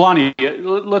 Well, Lonnie,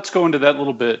 let's go into that a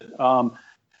little bit.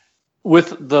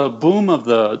 With the boom of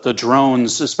the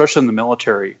drones, especially in the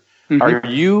military, are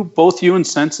both you and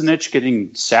Sensenich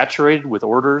getting saturated with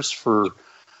orders for,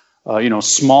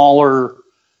 smaller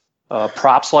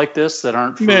props like this that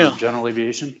aren't for general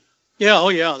aviation? Yeah. Oh,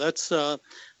 yeah. That's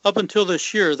up until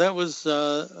this year. That was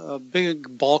a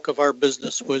big bulk of our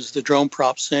business was the drone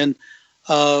props, and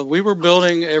we were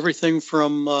building everything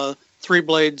from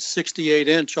 3-blade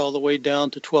 68-inch all the way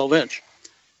down to 12-inch.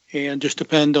 And just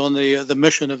depend on the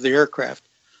mission of the aircraft.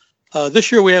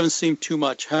 This year we haven't seen too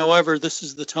much. However, this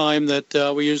is the time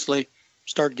that we usually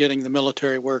start getting the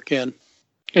military work in.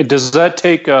 And does that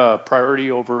take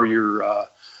priority over your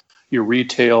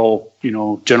retail,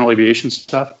 general aviation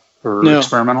stuff or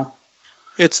experimental?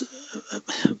 It's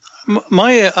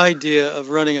my idea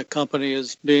of running a company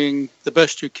is being the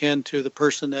best you can to the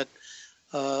person that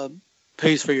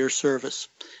pays for your service,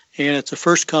 and it's a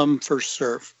first come, first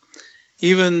serve.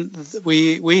 Even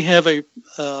we have an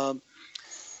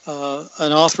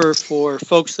offer for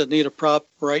folks that need a prop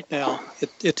right now.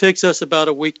 It takes us about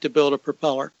a week to build a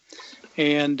propeller,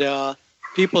 and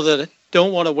people that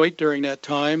don't want to wait during that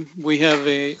time, we have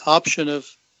a option of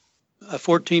a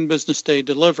 14 business day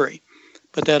delivery,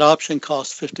 but that option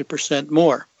costs 50%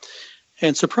 more.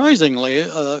 And surprisingly,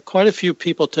 quite a few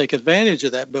people take advantage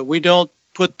of that, but we don't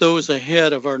put those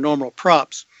ahead of our normal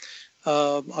props.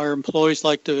 Our employees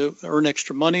like to earn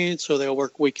extra money, so they'll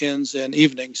work weekends and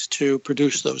evenings to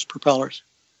produce those propellers.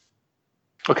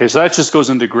 Okay, so that just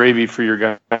goes into gravy for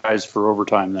your guys for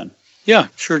overtime then. Yeah,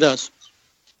 sure does.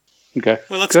 Okay.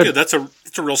 Well, that's good. That's a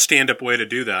real stand-up way to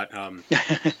do that.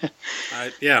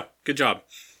 Yeah, good job.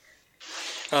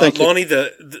 Thank you. Lonnie,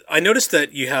 I noticed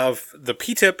that you have the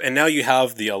P-tip and now you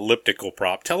have the elliptical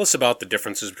prop. Tell us about the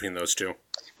differences between those two.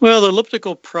 Well, the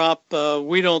elliptical prop,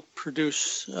 we don't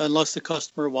produce unless the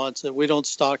customer wants it. We don't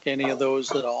stock any of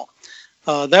those at all.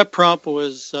 That prop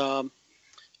was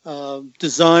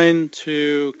designed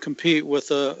to compete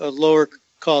with a lower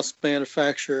cost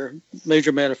manufacturer,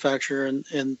 major manufacturer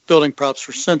in building props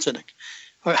for Sensenich.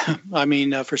 For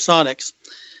Sonix,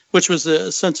 which was a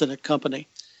Sensenich company.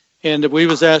 And we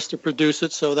was asked to produce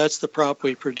it, so that's the prop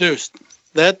we produced.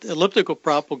 That elliptical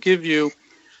prop will give you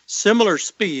similar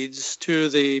speeds to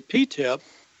the P-tip,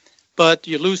 but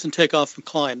you lose and take off and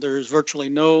climb. There's virtually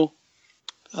no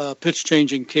pitch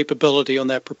changing capability on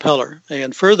that propeller.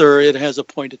 And further, it has a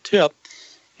pointed tip,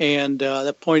 and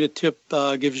that pointed tip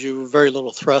gives you very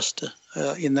little thrust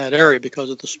in that area because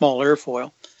of the small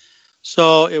airfoil.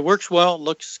 So it works well. It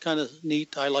looks kind of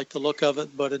neat. I like the look of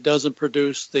it, but it doesn't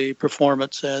produce the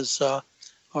performance as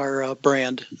our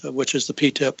brand, which is the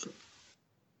P-tip.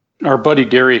 Our buddy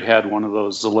Gary had one of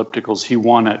those ellipticals he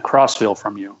won at Crossville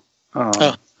from you.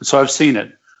 So I've seen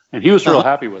it, and he was real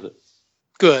happy with it.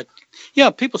 Good.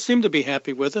 Yeah, people seem to be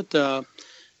happy with it.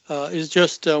 It's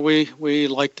just we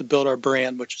like to build our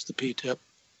brand, which is the P-tip.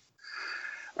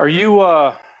 Are you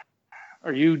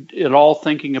at all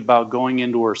thinking about going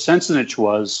into where Sensenich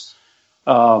was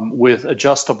with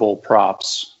adjustable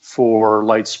props for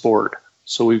light sport?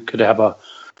 So we could have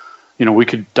we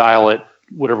could dial it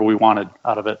whatever we wanted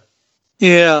out of it.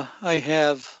 Yeah, I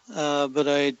have, but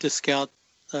I discount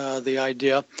the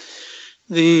idea.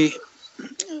 The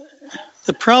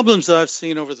problems that I've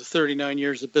seen over the 39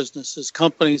 years of business is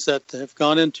companies that have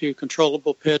gone into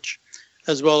controllable pitch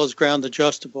as well as ground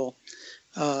adjustable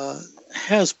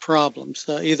has problems.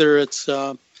 Either it's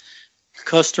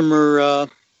customer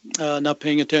not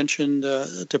paying attention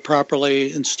to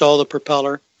properly install the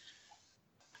propeller,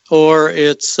 or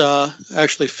it's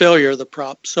actually failure of the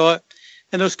prop.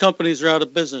 And those companies are out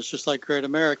of business, just like Great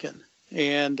American.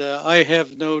 And I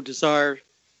have no desire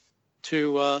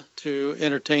to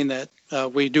entertain that.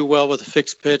 We do well with a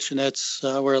fixed pitch, and that's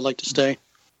where I'd like to stay.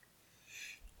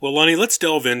 Well, Lonnie, let's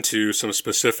delve into some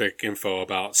specific info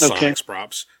about Sonix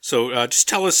props. So just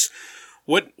tell us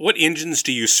what engines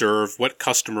do you serve? What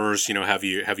customers have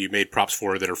you made props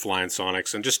for that are flying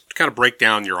Sonix, and just kind of break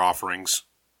down your offerings.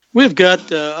 We've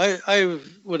got, I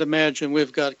would imagine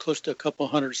we've got close to a couple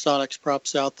hundred Sonix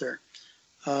props out there.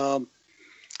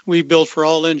 We build for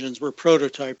all engines. We're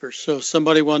prototypers. So if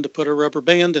somebody wanted to put a rubber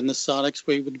band in the Sonix,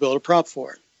 we would build a prop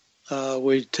for it.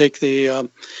 We take the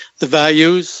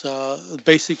values,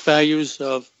 basic values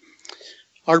of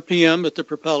RPM at the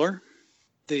propeller,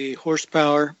 the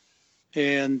horsepower,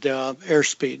 and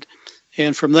airspeed.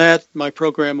 And from that, my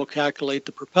program will calculate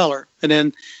the propeller. And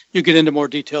then you get into more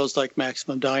details like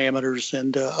maximum diameters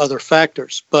and other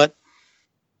factors. But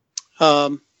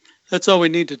that's all we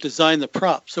need to design the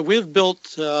prop. So we've built,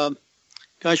 for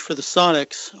the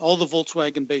Sonix, all the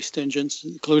Volkswagen-based engines,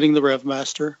 including the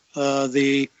RevMaster,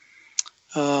 it's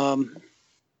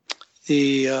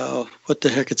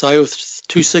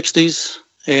IO260s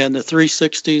and the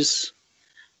 360s.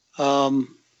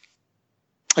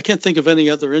 I can't think of any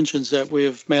other engines that we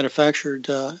have manufactured.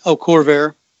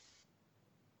 Corvair.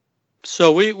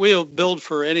 So we'll build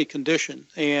for any condition,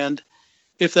 and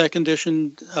if that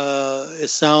condition it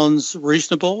sounds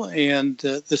reasonable and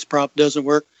this prop doesn't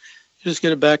work, just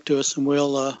get it back to us and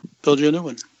we'll build you a new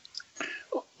one.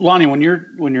 Lonnie, when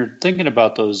you're thinking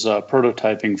about those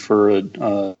prototyping for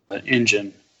an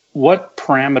engine, what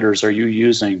parameters are you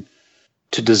using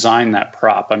to design that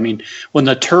prop? I mean, when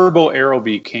the Turbo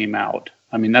Aerobee came out,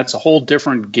 I mean, that's a whole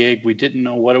different gig. We didn't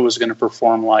know what it was going to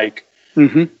perform like.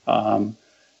 Mm-hmm.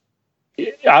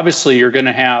 Obviously, you're going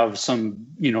to have some,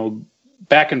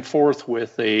 back and forth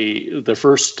with the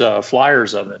first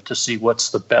flyers of it to see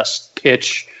what's the best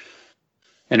pitch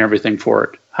and everything for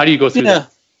it. How do you go through that?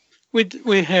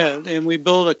 We have, and we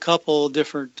built a couple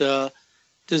different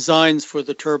designs for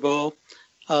the Turbo.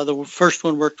 The first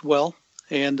one worked well,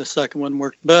 and the second one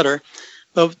worked better.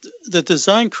 But the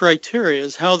design criteria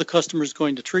is how the customer is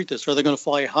going to treat this. Are they going to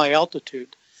fly high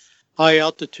altitude? High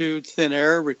altitude thin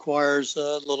air requires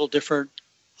a little different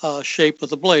shape of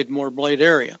the blade, more blade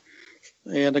area.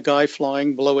 And a guy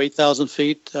flying below 8,000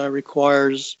 feet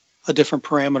requires a different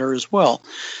parameter as well.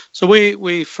 So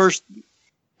we first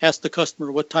ask the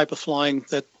customer what type of flying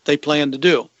that they plan to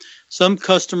do. Some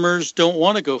customers don't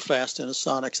want to go fast in a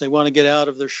Sonix. They want to get out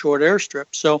of their short airstrip.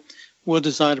 So we'll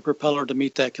design a propeller to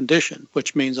meet that condition,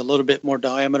 which means a little bit more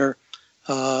diameter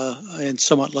and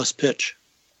somewhat less pitch.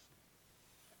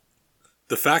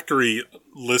 the factory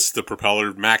lists the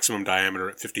propeller maximum diameter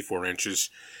at 54 inches,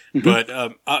 but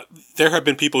there have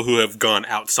been people who have gone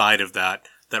outside of that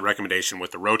recommendation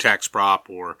with the Rotax prop,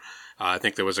 or I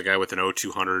think there was a guy with an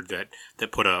O200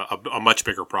 that put a much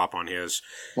bigger prop on his.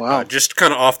 Wow. Just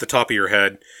kind of off the top of your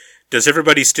head, does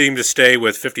everybody seem to stay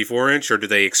with 54-inch, or do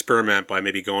they experiment by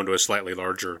maybe going to a slightly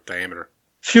larger diameter?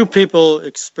 Few people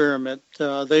experiment.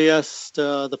 They asked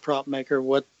the prop maker,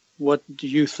 what do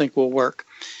you think will work?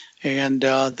 And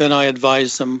then I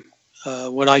advise them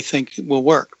what I think will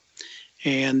work.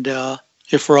 And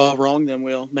if we're all wrong, then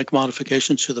we'll make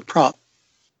modifications to the prop.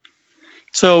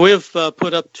 So we've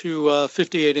put up to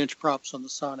 58-inch props on the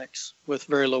Sonics with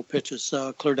very low pitches,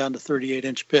 clear down to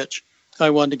 38-inch pitch. I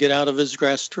wanted to get out of his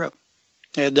grass strip.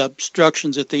 Had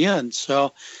obstructions at the end,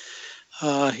 so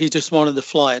he just wanted to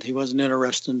fly it. He wasn't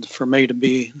interested for me to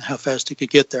be how fast he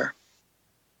could get there.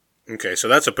 Okay, so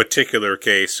that's a particular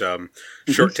case,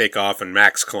 short takeoff and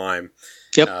max climb.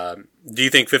 Yep. Do you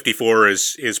think 54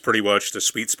 is pretty much the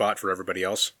sweet spot for everybody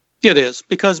else? It is,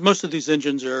 because most of these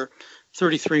engines are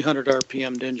 3,300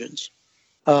 RPM engines.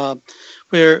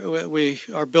 We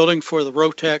are building for the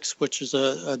Rotax, which is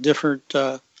a different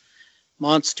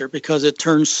monster because it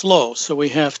turns slow. So we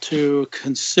have to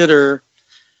consider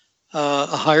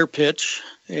a higher pitch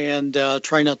and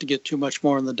try not to get too much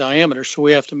more in the diameter. So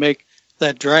we have to make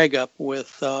that drag up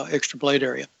with extra blade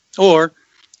area, or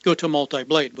go to a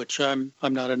multi-blade, which I'm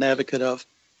not an advocate of.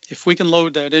 If we can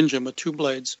load that engine with two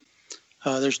blades,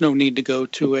 there's no need to go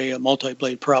to a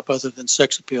multi-blade prop other than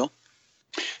sex appeal.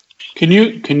 Can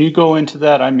you go into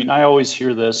that? I mean, I always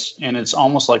hear this, and it's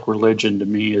almost like religion to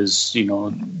me. Is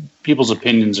people's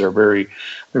opinions are very,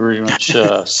 very much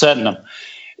set in them.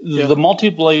 Yeah. The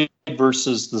multi-blade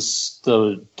versus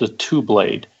the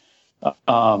two-blade.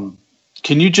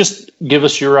 Can you just give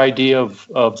us your idea of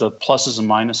the pluses and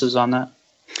minuses on that?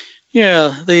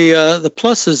 Yeah, the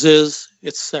pluses is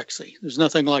it's sexy. There's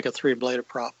nothing like a three-bladed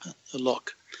prop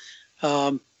look.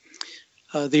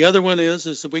 The other one is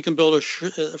that we can build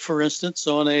for instance,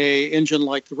 on a engine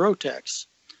like the Rotax,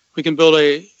 we can build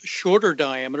a shorter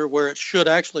diameter where it should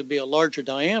actually be a larger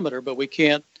diameter, but we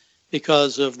can't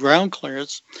because of ground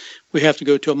clearance. We have to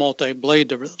go to a multi-blade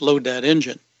to load that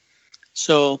engine.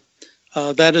 So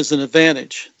that is an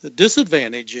advantage. The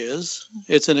disadvantage is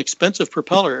it's an expensive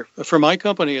propeller. For my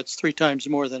company, it's 3 times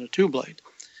more than a two-blade.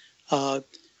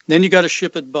 Then you got to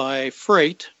ship it by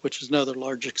freight, which is another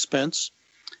large expense.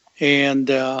 And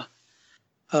I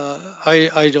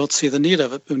don't see the need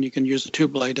of it when you can use a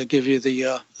two-blade to give you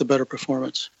the better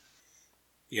performance.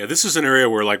 Yeah, this is an area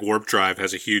where like warp drive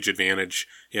has a huge advantage.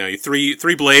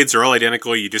 Three blades are all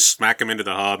identical. You just smack them into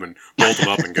the hub and bolt them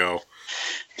up and go.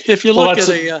 If you look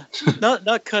at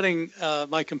not cutting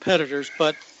my competitors,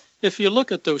 but if you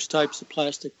look at those types of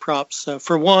plastic props,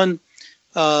 for one,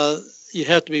 you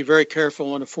have to be very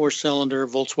careful on a 4-cylinder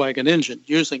Volkswagen engine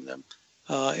using them.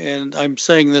 And I'm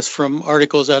saying this from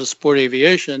articles out of Sport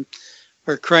Aviation,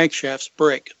 where crankshafts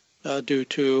break due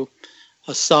to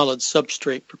a solid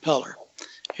substrate propeller.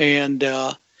 And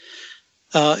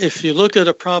if you look at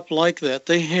a prop like that,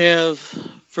 they have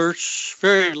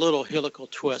very little helical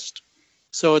twist.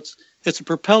 So it's a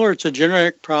propeller. It's a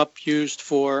generic prop used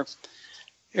for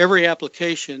every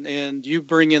application, and you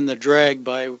bring in the drag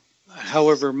by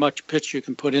however much pitch you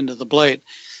can put into the blade.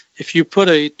 If you put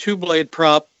a two-blade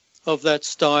prop of that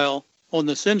style on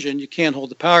this engine, you can't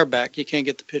hold the power back. You can't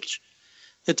get the pitch.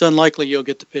 It's unlikely you'll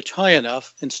get the pitch high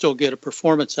enough and still get a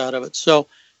performance out of it. So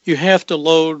you have to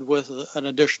load with an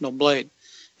additional blade.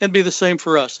 It'd be the same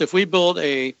for us. If we build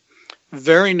a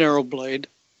very narrow blade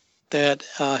that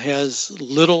has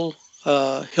little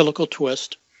helical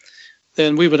twist,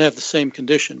 then we would have the same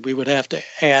condition. We would have to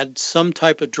add some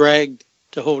type of drag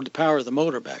to hold the power of the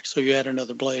motor back. So you add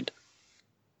another blade.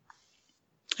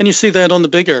 And you see that on the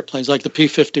big airplanes like the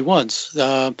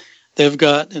P-51s. They've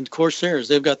got, and Corsairs,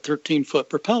 they've got 13-foot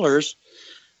propellers.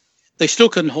 They still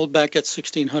couldn't hold back at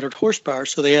 1,600 horsepower,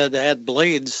 so they had to add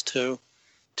blades to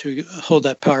hold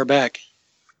that power back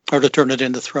or to turn it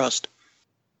into thrust.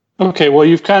 Okay, well,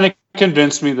 you've kind of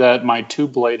convinced me that my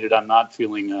two-bladed, I'm not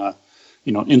feeling,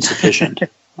 insufficient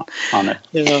on it.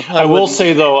 Yeah, I will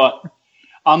say, though,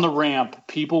 on the ramp,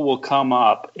 people will come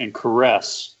up and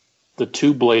caress the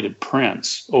two-bladed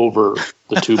Prince over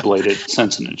the two-bladed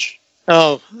Sensenich.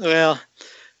 Oh, well,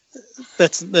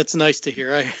 that's nice to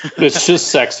hear. It's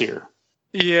just sexier.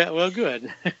 Yeah, well,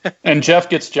 good. And Jeff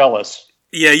gets jealous.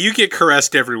 Yeah, you get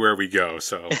caressed everywhere we go,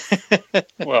 so.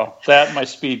 Well, that, my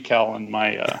speed cow, and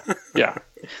my, yeah.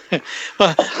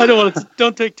 Well, I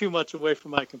don't take too much away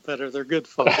from my competitor. They're good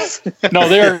folks. No,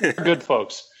 they're good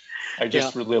folks. I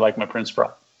just really like my Prince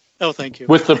prop. Oh, thank you.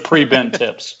 With the pre-bent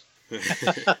tips.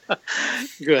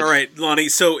 Good. All right, Lonnie.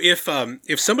 So if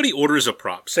somebody orders a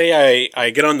prop, say I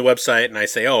get on the website and I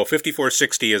say,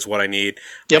 5460 is what I need.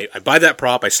 Yep. I buy that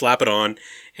prop, I slap it on,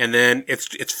 and then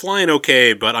it's flying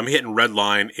okay, but I'm hitting red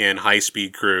line in high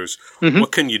speed cruise. Mm-hmm.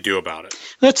 What can you do about it?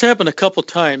 That's happened a couple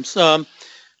times.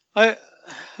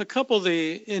 A couple of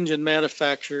the engine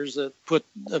manufacturers that put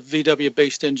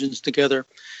VW-based engines together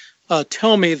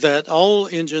tell me that all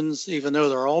engines, even though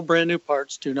they're all brand new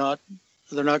parts, they're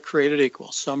not created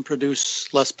equal. Some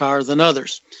produce less power than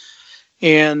others.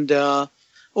 And,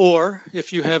 or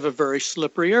if you have a very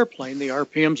slippery airplane, the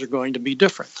RPMs are going to be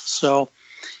different. So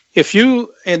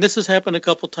and this has happened a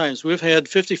couple times, we've had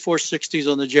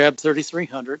 5460s on the Jab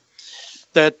 3300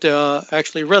 that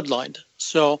actually redlined.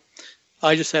 So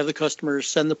I just have the customer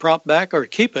send the prop back or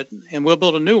keep it, and we'll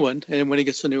build a new one. And when he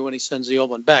gets the new one, he sends the old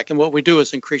one back. And what we do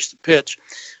is increase the pitch.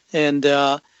 And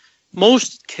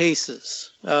most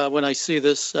cases, when I see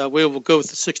this, we will go with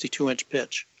the 62-inch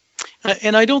pitch.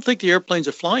 And I don't think the airplanes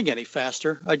are flying any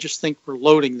faster. I just think we're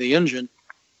loading the engine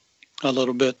a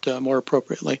little bit more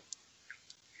appropriately.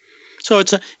 So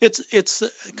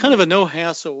it's kind of a no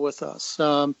hassle with us.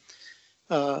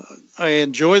 I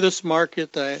enjoy this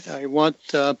market. I want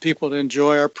people to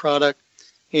enjoy our product.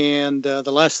 And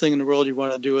the last thing in the world you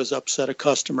want to do is upset a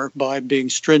customer by being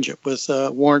stringent with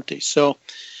warranty. So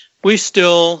we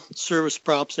still service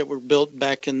props that were built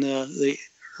back in the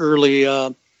early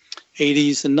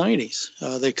 80s and 90s.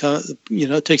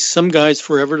 It takes some guys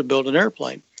forever to build an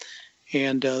airplane.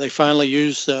 And they finally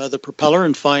use the propeller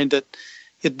and find that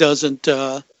it doesn't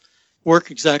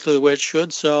work exactly the way it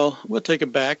should. So we'll take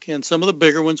it back. And some of the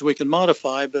bigger ones we can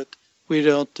modify, but we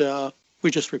don't.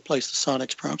 We just replace the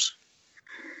Sonex props.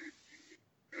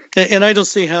 And I don't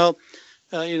see how,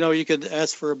 you could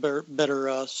ask for a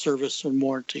better service and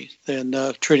warranty than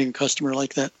treating a customer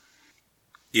like that.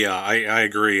 Yeah, I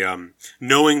agree.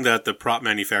 Knowing that the prop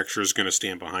manufacturer is going to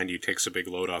stand behind you takes a big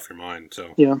load off your mind.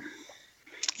 So yeah,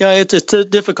 it's a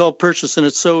difficult purchase, and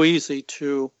it's so easy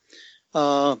to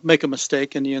make a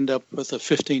mistake, and you end up with a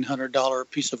 $1,500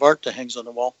 piece of art that hangs on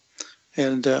the wall.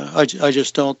 And I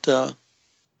just don't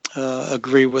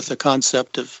agree with the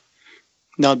concept of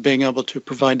not being able to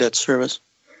provide that service.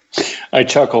 I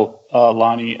chuckle,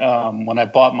 Lonnie, when I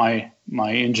bought my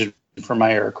engine for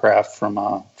my aircraft from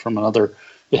another.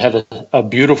 It had a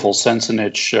beautiful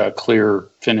Sensenich clear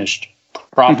finished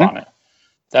prop on it.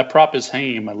 That prop is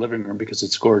hanging in my living room because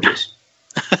it's gorgeous.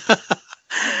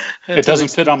 It doesn't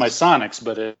fit on my Sonics,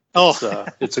 but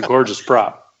it's a gorgeous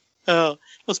prop. Well,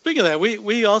 speaking of that,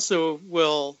 we also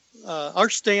will. Our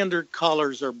standard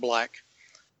collars are black.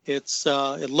 It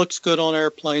looks good on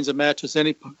airplanes. It matches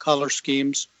any color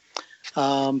schemes,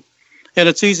 and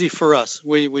it's easy for us.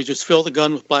 We just fill the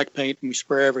gun with black paint and we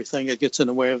spray everything that gets in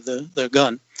the way of the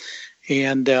gun.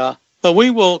 And but we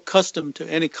will custom to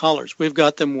any colors. We've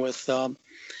got them with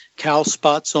cow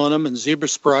spots on them and zebra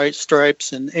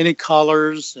stripes and any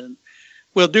colors, and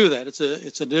we'll do that.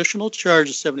 It's additional charge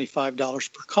of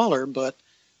 $75 per color, but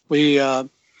we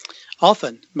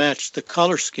often match the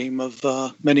color scheme of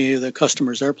many of the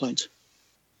customers' airplanes.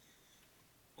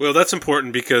 Well, that's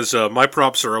important because my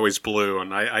props are always blue,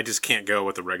 and I just can't go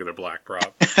with a regular black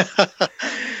prop.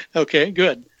 Okay,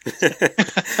 good.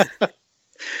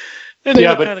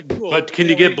 But can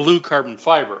you get blue carbon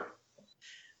fiber?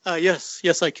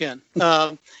 Yes, I can.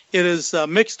 It is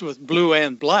mixed with blue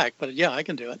and black, but yeah, I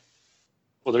can do it.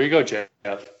 Well, there you go, Jeff.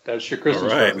 That's your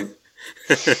Christmas present.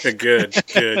 Good.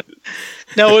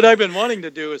 Now, what I've been wanting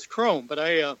to do is chrome, but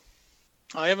I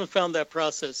haven't found that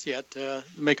process yet to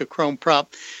make a chrome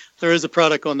prop. There is a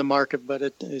product on the market, but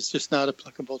it is just not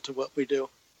applicable to what we do.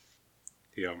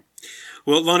 Yeah.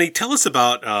 Well, Lonnie, tell us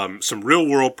about some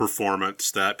real-world performance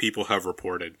that people have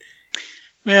reported.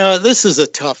 Yeah, this is a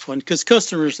tough one because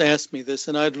customers ask me this,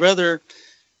 and I'd rather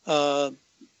not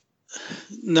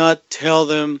tell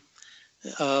them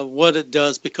what it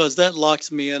does, because that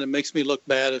locks me in and makes me look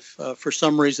bad if for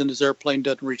some reason his airplane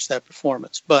doesn't reach that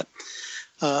performance. But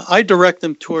I direct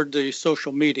them toward the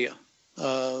social media,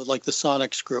 like the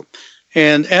Sonex group,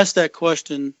 and ask that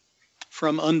question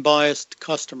from unbiased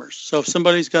customers. So if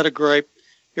somebody's got a gripe,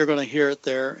 you're going to hear it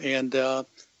there, and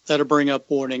that'll bring up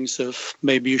warnings of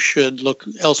maybe you should look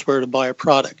elsewhere to buy a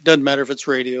product. Doesn't matter if it's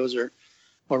radios or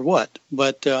what,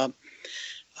 but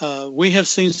we have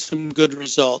seen some good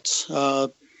results.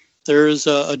 There's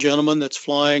a gentleman that's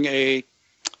flying a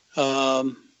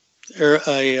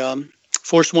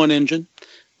Force One engine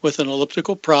with an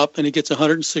elliptical prop, and he gets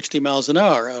 160 miles an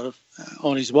hour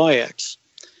on his YX.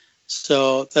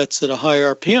 So that's at a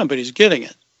higher RPM, but he's getting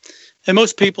it. And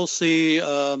most people see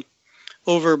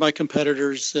over my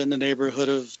competitors in the neighborhood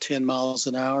of 10 miles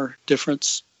an hour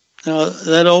difference.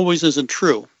 That always isn't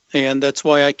true. And that's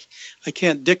why I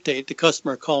can't dictate. The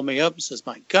customer call me up and says,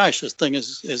 my gosh, this thing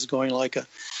is going like a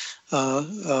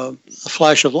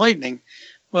flash of lightning.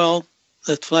 Well,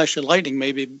 that flash of lightning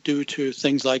may be due to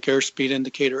things like airspeed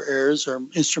indicator errors or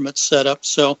instrument setup.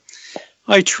 So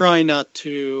I try not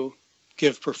to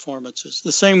give performances.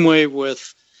 The same way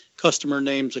with customer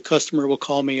names. A customer will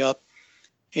call me up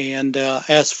and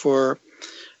ask for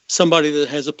somebody that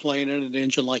has a plane and an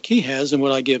engine like he has, and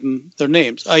would I give them their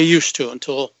names? I used to,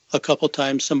 until a couple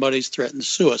times somebody's threatened to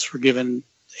sue us for giving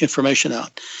information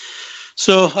out.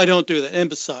 So I don't do that. And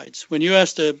besides, when you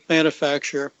ask the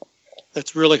manufacturer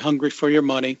that's really hungry for your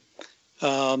money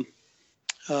to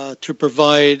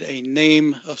provide a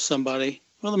name of somebody,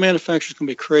 well, the manufacturer's going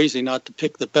to be crazy not to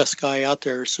pick the best guy out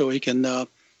there so he can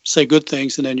say good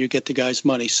things, and then you get the guy's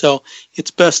money. So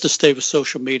it's best to stay with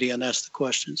social media and ask the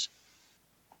questions.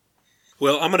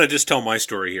 Well, I'm going to just tell my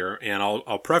story here, and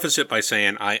I'll preface it by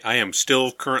saying I am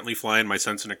still currently flying my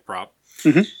Sensenik prop.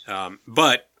 Mm-hmm.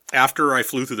 But after I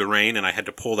flew through the rain and I had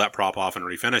to pull that prop off and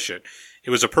refinish it, it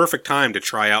was a perfect time to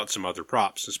try out some other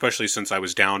props, especially since I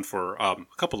was down for a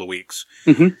couple of weeks.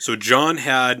 Mm-hmm. So John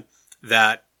had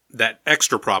that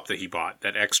extra prop that he bought,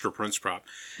 that extra Prince prop.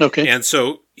 Okay. And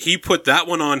so he put that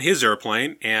one on his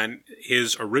airplane, and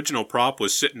his original prop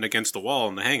was sitting against the wall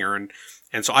in the hangar,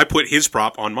 and so I put his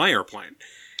prop on my airplane.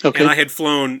 Okay. And I had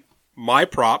flown my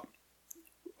prop,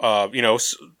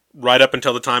 right up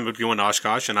until the time of going to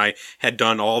Oshkosh, and I had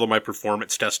done all of my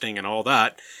performance testing and all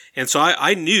that. And so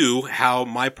I knew how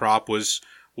my prop was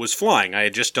flying. I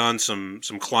had just done some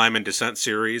climb and descent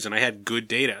series, and I had good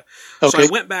data. Okay. So I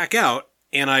went back out,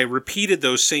 and I repeated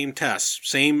those same tests,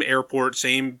 same airport,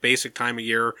 same basic time of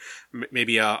year,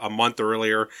 maybe a month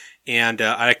earlier. And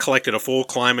I collected a full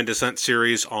climb and descent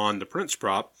series on the Prince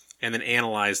prop and then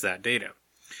analyzed that data.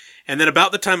 And then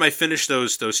about the time I finished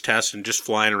those tests and just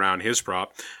flying around his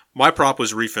prop, my prop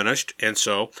was refinished. And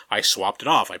so I swapped it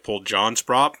off. I pulled John's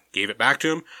prop, gave it back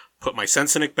to him, put my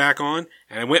Sensenik back on,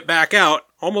 and I went back out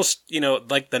almost,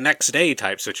 like the next day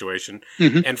type situation,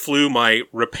 mm-hmm. and flew my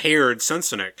repaired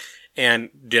Sensenik and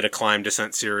did a climb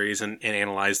descent series and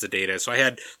analyzed the data. So I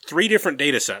had 3 different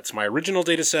data sets: my original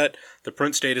data set, the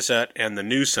Prince data set, and the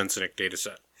new Sensenik data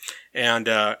set. And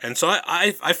so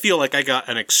I feel like I got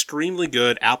an extremely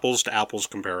good apples to apples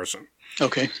comparison.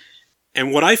 Okay.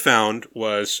 And what I found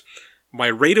was my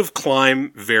rate of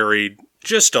climb varied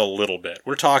just a little bit.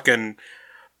 We're talking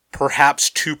perhaps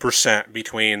 2%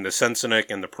 between the Sensenik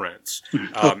and the Prince.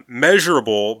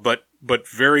 Measurable, but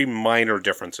very minor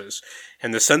differences.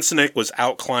 And the Sensenik was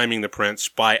out-climbing the Prince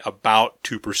by about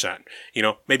 2%.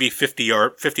 Maybe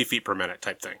 50 feet per minute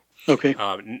type thing. Okay.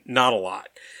 Not a lot.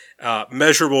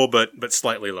 Measurable, but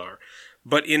slightly lower.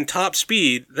 But in top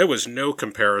speed, there was no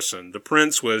comparison. The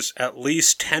Prince was at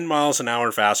least 10 miles an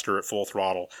hour faster at full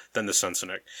throttle than the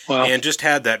Sensenik. Wow. And just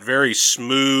had that very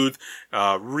smooth,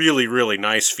 really, really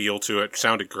nice feel to it.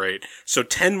 Sounded great. So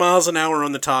 10 miles an hour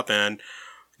on the top end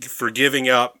for giving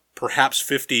up perhaps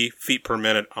 50 feet per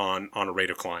minute on a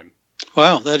rate of climb.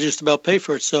 Wow, that just about pay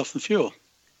for itself in fuel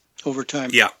over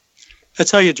time. Yeah. That's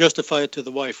how you justify it to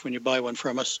the wife when you buy one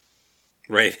from us.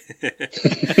 Right.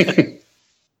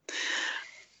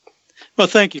 Well,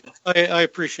 thank you. I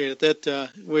appreciate it.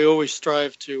 That we always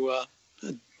strive to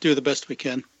do the best we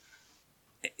can.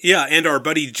 Yeah, and our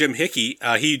buddy Jim Hickey,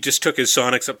 he just took his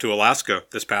Sonics up to Alaska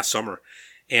this past summer.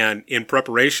 And in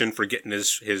preparation for getting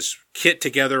his kit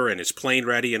together and his plane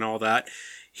ready and all that,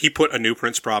 he put a new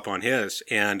Prince prop on his.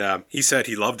 And he said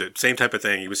he loved it. Same type of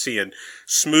thing. He was seeing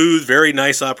smooth, very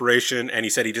nice operation, and he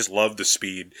said he just loved the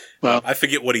speed. Wow. I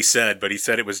forget what he said, but he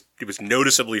said it was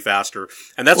noticeably faster.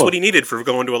 And that's what he needed for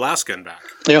going to Alaska and back.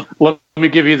 Yeah. Let me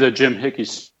give you the Jim Hickey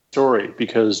story,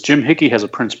 because Jim Hickey has a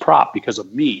Prince prop because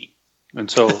of me. And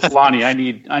so, Lonnie, I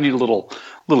need a little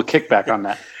kickback on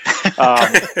that.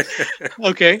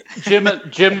 Okay. Jim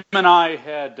and I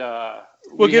had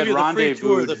we'll give you the free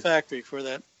tour of the factory for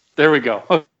that. There we go.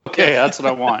 Okay, that's what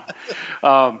I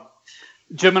want.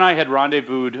 Jim and I had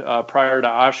rendezvoused prior to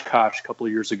Oshkosh a couple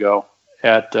of years ago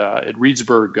at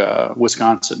Reedsburg,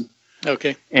 Wisconsin.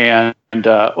 Okay. And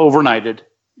overnighted,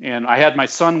 and I had my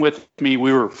son with me.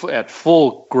 We were at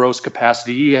full gross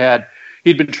capacity.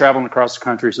 He'd been traveling across the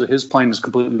country, so his plane was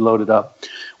completely loaded up.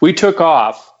 We took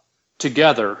off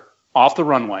together off the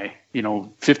runway,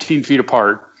 15 feet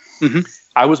apart. Mm-hmm.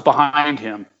 I was behind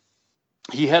him.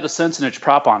 He had a Sensenich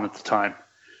prop on at the time.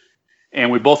 And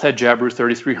we both had Jabiru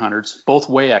 3300s, both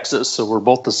WayXs, so we're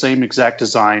both the same exact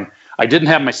design. I didn't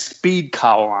have my speed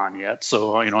cowl on yet,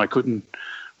 so I couldn't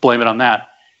blame it on that.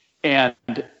 And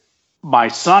my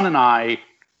son and I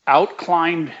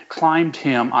climbed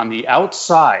him on the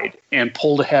outside and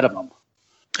pulled ahead of him.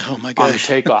 Oh my On the gosh.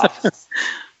 takeoff.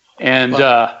 And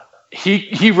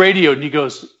he radioed and he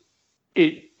goes,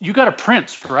 "You got a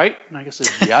Prince, right?" And I said,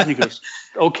 "Yeah." And he goes,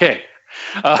 "Okay."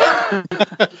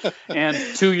 And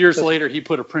 2 years later, he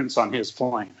put a Prince on his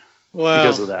plane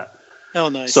because of that. Oh,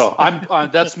 nice. So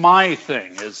that's my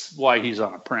thing, is why he's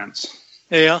on a Prince.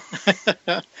 Yeah.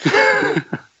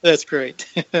 That's great.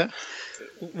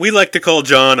 We like to call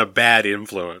John a bad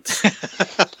influence.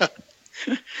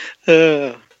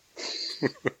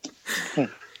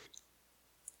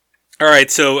 All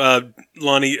right, so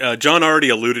Lonnie, John already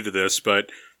alluded to this, but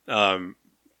what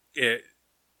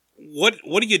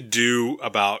do you do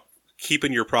about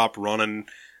keeping your prop running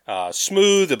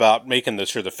smooth, about making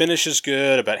sure the finish is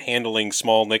good, about handling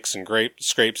small nicks and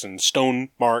scrapes and stone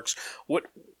marks? What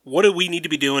do we need to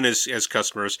be doing as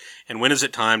customers, and when is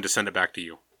it time to send it back to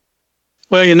you?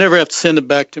 Well, you never have to send it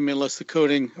back to me unless the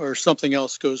coating or something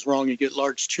else goes wrong. You get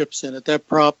large chips in it. That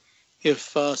prop,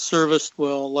 if serviced,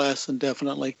 will last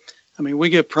indefinitely. I mean, we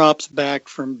get props back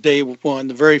from day one.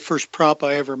 The very first prop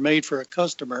I ever made for a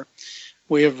customer,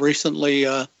 we have recently,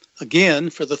 again,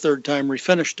 for the third time,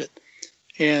 refinished it.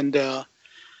 And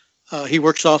he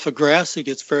works off of grass. He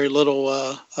gets very little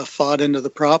FOD into the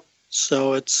prop,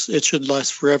 so it should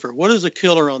last forever. What is a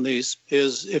killer on these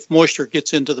is if moisture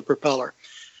gets into the propeller.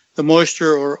 The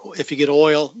moisture, or if you get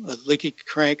oil, a leaky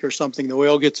crank or something, the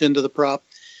oil gets into the prop.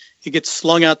 It gets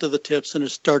slung out to the tips and it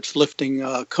starts lifting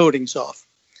coatings off.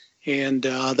 And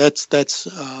that's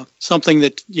something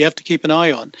that you have to keep an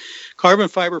eye on. Carbon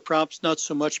fiber props, not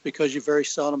so much, because you very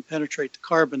seldom penetrate the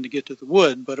carbon to get to the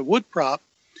wood. But a wood prop,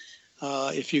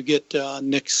 if you get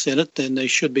nicks in it, then they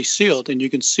should be sealed. And you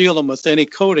can seal them with any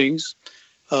coatings,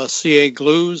 CA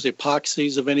glues,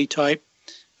 epoxies of any type,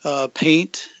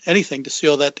 paint, anything to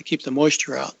seal that to keep the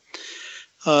moisture out.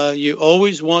 You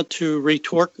always want to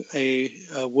retorque a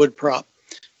wood prop.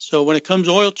 So when it comes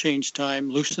oil change time,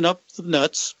 loosen up the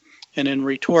nuts and then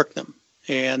retorque them.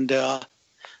 And on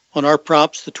our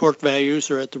props, the torque values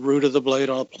are at the root of the blade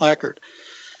on a placard.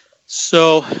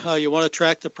 So you want to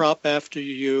track the prop after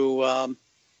you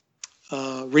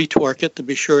retorque it to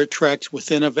be sure it tracks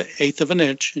within an eighth of an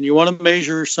inch. And you want to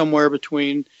measure somewhere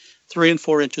between 3 and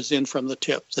 4 inches in from the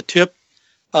tip. The tip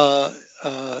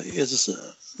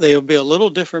they'll be a little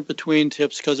different between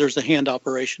tips because there's a hand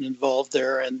operation involved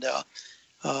there, and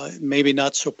maybe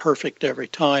not so perfect every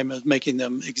time as making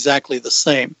them exactly the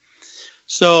same.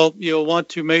 So you'll want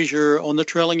to measure on the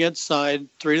trailing edge side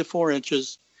 3 to 4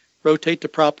 inches, rotate the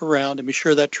prop around, and be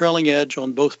sure that trailing edge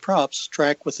on both props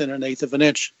track within an eighth of an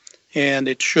inch, and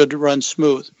it should run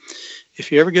smooth.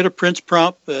 If you ever get a Prince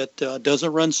prop that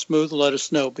doesn't run smooth, let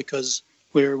us know, because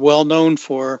we're well known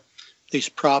for these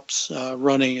props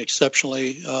running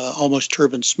exceptionally, almost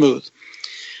turbine smooth.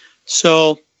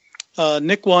 So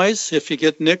nick-wise, if you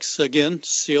get nicks, again,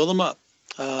 seal them up.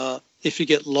 If you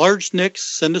get large nicks,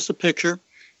 send us a picture.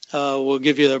 We'll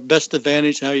give you the best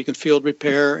advantage how you can field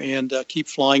repair and keep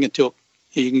flying until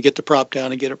you can get the prop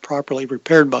down and get it properly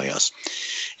repaired by us.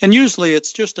 And usually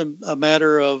it's just a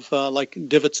matter of like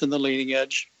divots in the leading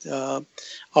edge.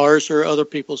 Ours or other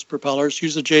people's propellers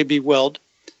use a JB weld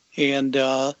and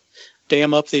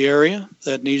dam up the area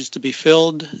that needs to be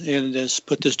filled and just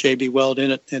put this JB weld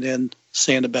in it and then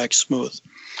sand it back smooth.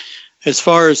 As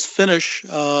far as finish,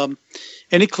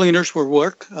 any cleaners will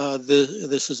work.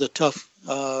 This is a tough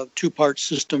two-part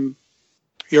system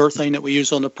urethane that we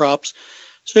use on the props.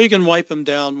 So you can wipe them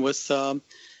down with, I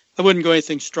wouldn't go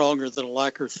anything stronger than a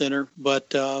lacquer thinner,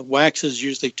 but waxes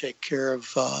usually take care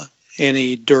of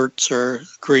any dirts or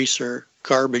grease or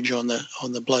garbage on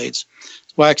the blades.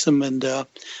 Wax them and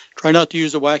try not to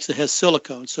use a wax that has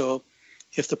silicone. So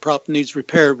if the prop needs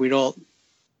repaired, we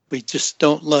just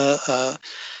don't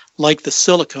like the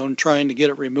silicone, trying to get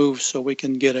it removed so we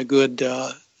can get a good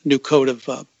new coat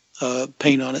of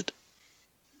paint on it.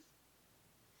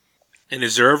 And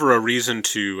is there ever a reason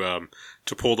to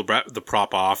pull the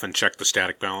prop off and check the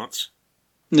static balance?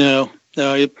 No.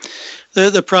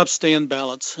 The props stay in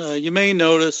balance. You may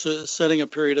notice setting a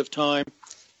period of time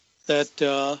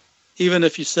that even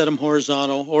if you set them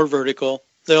horizontal or vertical,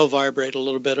 they'll vibrate a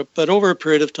little bit. But over a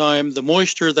period of time, the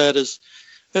moisture there's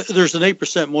an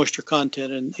 8% moisture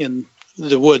content in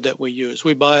the wood that we use.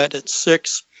 We buy it at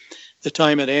 6. The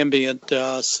time at ambient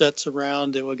sets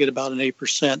around, it will get about an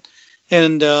 8%.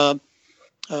 And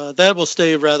that will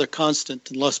stay rather constant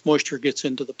unless moisture gets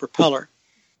into the propeller.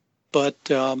 But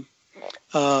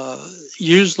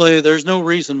usually there's no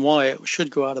reason why it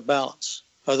should go out of balance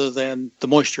other than the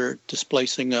moisture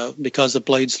displacing because the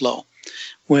blade's low.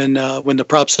 When the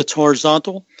prop sits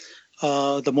horizontal,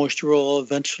 The moisture will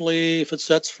eventually, if it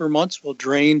sets for months, will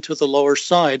drain to the lower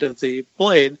side of the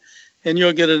blade, and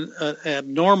you'll get an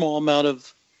abnormal amount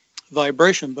of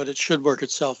vibration, but it should work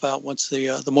itself out once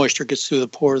the moisture gets through the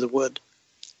pore of the wood.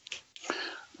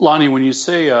 Lonnie, when you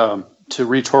say to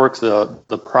retorque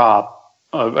the prop,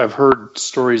 I've heard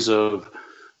stories of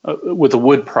with a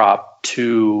wood prop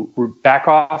to back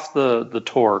off the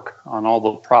torque on all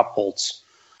the prop bolts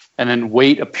and then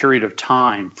wait a period of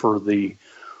time for the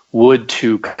wood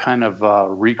to kind of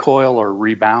recoil or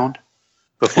rebound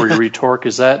before you retorque.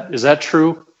 Is that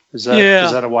true? Is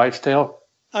that a wives' tale?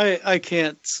 I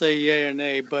can't say yay or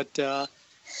nay, but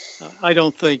I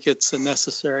don't think it's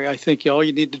necessary. I think all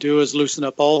you need to do is loosen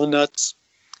up all the nuts,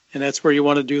 and that's where you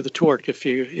want to do the torque if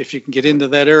you can get into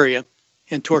that area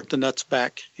and torque the nuts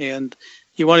back. And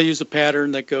you want to use a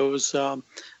pattern that goes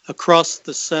across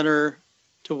the center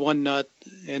to one nut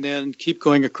and then keep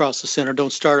going across the center.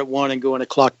 Don't start at one and go in a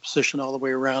clock position all the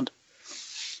way around.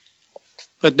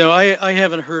 But no, I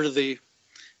haven't heard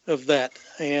of that,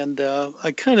 and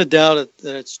I kind of doubt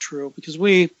that it's true, because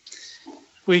we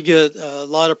get a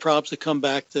lot of props that come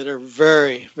back that are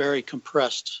very, very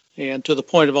compressed and to the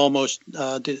point of almost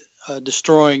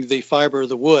destroying the fiber of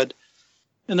the wood,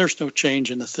 and there's no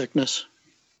change in the thickness.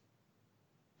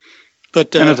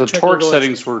 But and at the torque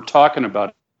settings we're talking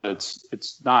about,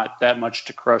 it's not that much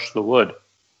to crush the wood.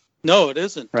 No, it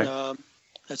isn't. Right.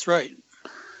 That's right.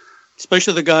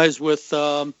 Especially the guys with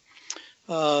the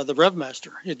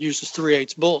RevMaster. It uses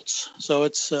 3/8 bolts, so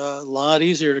it's a lot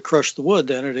easier to crush the wood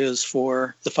than it is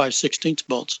for the 5/16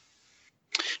 bolts.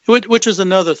 Which is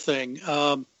another thing.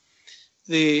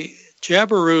 The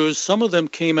Jabiroos, some of them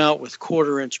came out with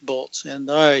 1/4-inch bolts, and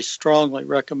I strongly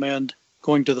recommend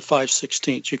going to the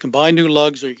 5/16. You can buy new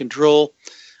lugs or you can drill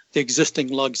the existing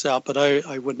lugs out, but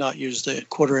I would not use the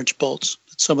 1/4-inch bolts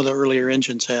that some of the earlier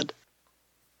engines had.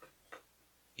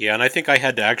 Yeah, and I think I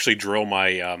had to actually drill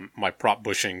my my prop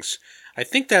bushings. I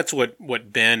think that's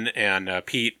what Ben and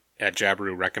Pete at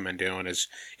Jabiru recommend doing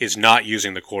is not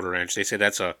using the 1/4-inch. They say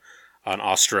that's a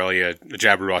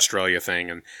Jabiru Australia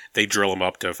thing, and they drill them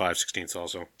up to 5/16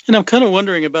 also. And I'm kind of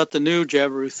wondering about the new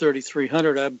Jabiru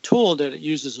 3300. I'm told that it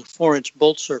uses a 4-inch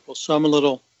bolt circle, so I'm a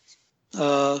little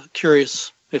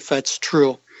curious if that's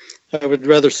true. I would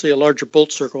rather see a larger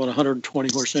bolt circle on a 120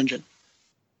 horse engine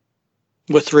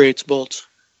with 3/8 bolts.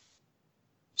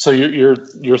 So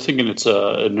you're thinking it's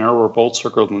a narrower bolt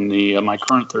circle than the my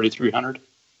current 3300?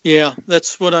 Yeah,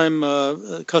 that's what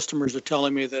customers are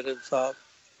telling me that have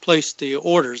placed the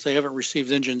orders. They haven't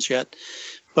received engines yet.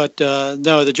 But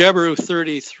no, the Jabiru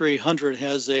 3300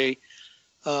 has a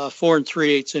 4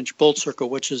 3/8 inch bolt circle,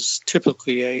 which is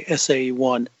typically a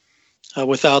SAE1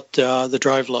 without the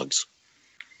drive lugs.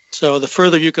 So the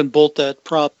further you can bolt that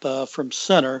prop from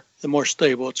center, the more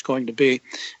stable it's going to be.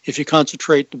 If you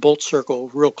concentrate the bolt circle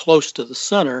real close to the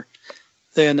center,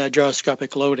 then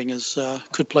gyroscopic loading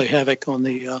could play havoc on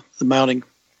the mounting.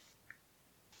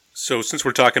 So since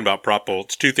we're talking about prop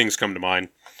bolts, two things come to mind.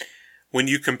 When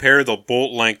you compare the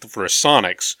bolt length for a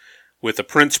Sonix with a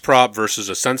Prince prop versus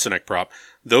a Sensenich prop,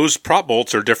 those prop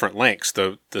bolts are different lengths.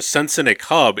 The Sensenich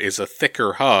hub is a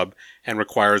thicker hub and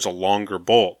requires a longer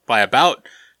bolt by about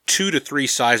 2 to 3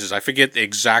 sizes. I forget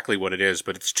exactly what it is,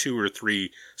 but it's 2 or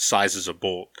 3 sizes of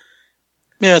bolt.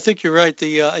 Yeah, I think you're right.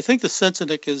 I think the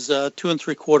Sensenich is 2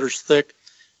 3/4 thick,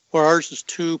 where ours is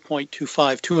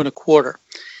 2.25, 2 1/4.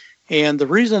 And the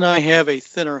reason I have a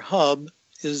thinner hub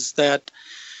is that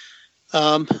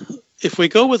if we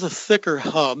go with a thicker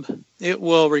hub, it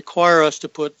will require us to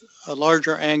put a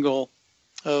larger angle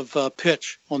of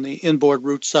pitch on the inboard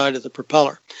root side of the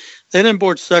propeller. That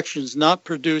inboard section is not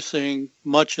producing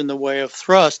much in the way of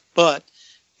thrust, but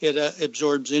it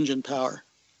absorbs engine power.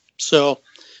 So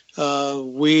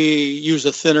we use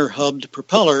a thinner hubbed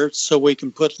propeller so we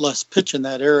can put less pitch in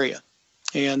that area.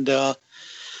 And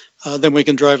then we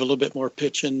can drive a little bit more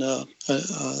pitch in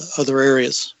other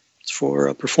areas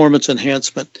for performance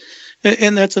enhancement.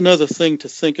 And that's another thing to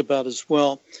think about as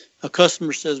well. A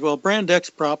customer says, well, brand X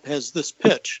prop has this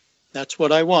pitch. That's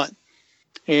what I want.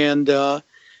 And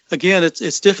again,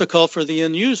 it's difficult for the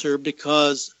end user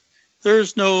because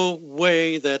there's no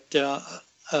way that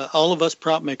all of us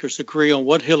prop makers agree on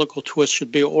what helical twist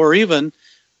should be or even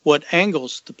what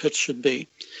angles the pitch should be.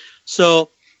 So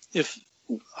if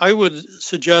I would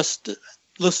suggest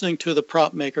listening to the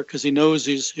prop maker because he knows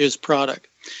his product.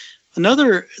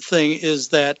 Another thing is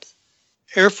that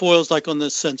airfoils like on the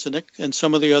Sensenich and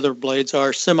some of the other blades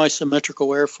are semi-symmetrical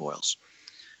airfoils.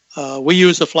 We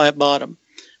use a flat bottom.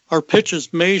 Our pitch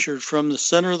is measured from the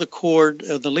center of the cord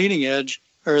of the leading edge,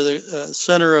 or the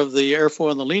center of the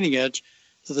airfoil on the leading edge,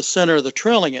 to the center of the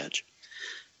trailing edge.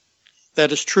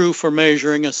 That is true for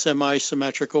measuring a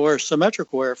semi-symmetrical or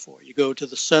symmetrical airfoil. You go to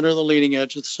the center of the leading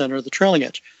edge, the center of the trailing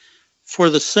edge. For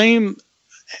the same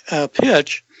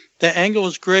pitch, the angle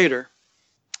is greater,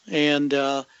 and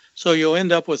so you'll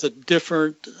end up with a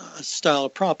different style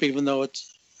of prop, even though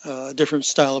it's a different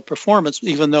style of performance,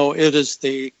 even though it is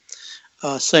the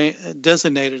same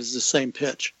designated as the same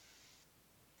pitch.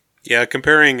 Yeah,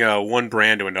 comparing one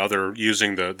brand to another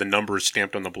using the numbers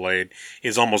stamped on the blade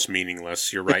is almost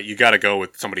meaningless. You're right. You got to go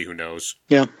with somebody who knows.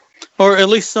 Yeah, or at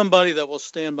least somebody that will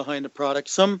stand behind the product.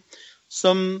 Some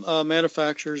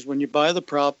manufacturers, when you buy the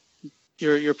prop,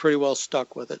 you're pretty well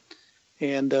stuck with it,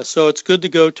 and so it's good to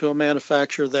go to a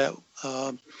manufacturer that,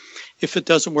 if it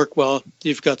doesn't work well,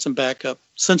 you've got some backup.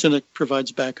 Cincinnati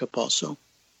provides backup also.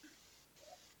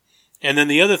 And then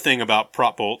the other thing about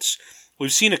prop bolts,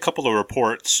 we've seen a couple of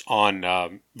reports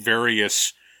on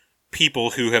various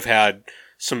people who have had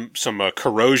some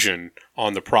corrosion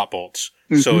on the prop bolts.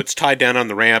 Mm-hmm. So it's tied down on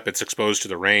the ramp, it's exposed to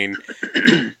the rain,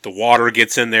 the water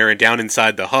gets in there and down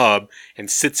inside the hub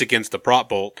and sits against the prop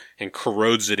bolt and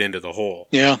corrodes it into the hole.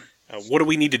 Yeah. What do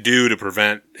we need to do to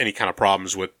prevent any kind of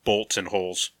problems with bolts and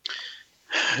holes?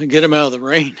 Get them out of the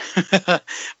rain.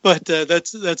 But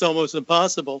that's almost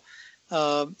impossible.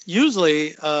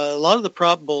 Usually, a lot of the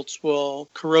prop bolts will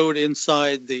corrode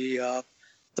inside the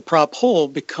prop hole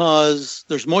because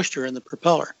there's moisture in the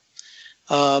propeller.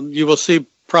 You will see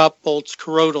prop bolts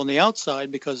corrode on the outside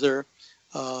because they're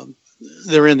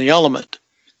in the element,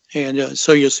 and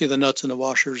so you'll see the nuts and the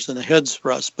washers and the heads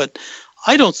rust. But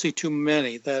I don't see too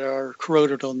many that are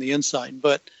corroded on the inside.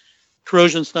 But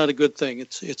corrosion's not a good thing.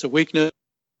 It's a weakness.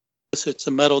 It's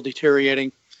a metal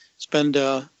deteriorating. Spend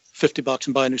 $50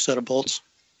 and buy a new set of bolts.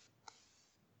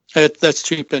 That's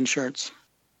cheap insurance.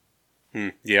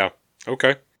 Yeah.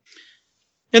 Okay.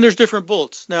 And there's different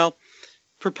bolts. Now,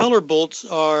 propeller bolts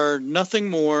are nothing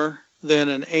more than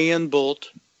an AN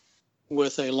bolt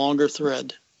with a longer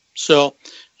thread. So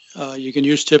you can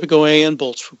use typical AN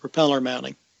bolts for propeller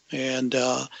mounting. And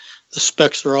the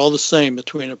specs are all the same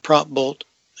between a prop bolt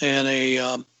and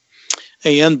a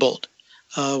AN bolt.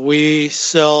 We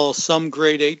sell some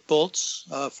grade 8 bolts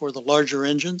for the larger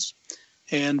engines,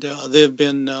 and they've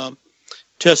been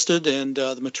tested, and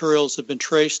the materials have been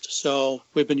traced, so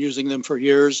we've been using them for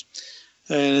years.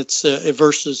 And it's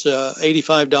versus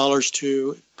 $85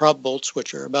 to prop bolts,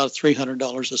 which are about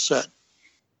 $300 a set.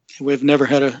 We've never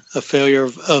had a failure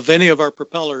of any of our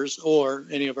propellers or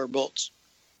any of our bolts.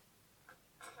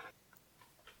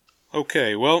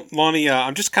 Okay, well, Lonnie,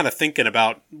 I'm just kind of thinking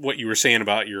about what you were saying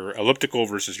about your elliptical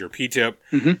versus your P-tip,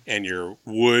 mm-hmm. and your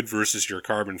wood versus your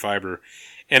carbon fiber.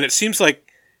 And it seems like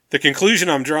the conclusion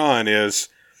I'm drawing is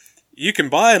you can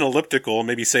buy an elliptical and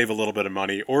maybe save a little bit of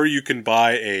money, or you can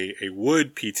buy a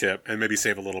wood P-tip and maybe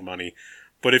save a little money.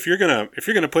 But if you're gonna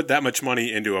put that much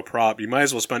money into a prop, you might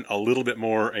as well spend a little bit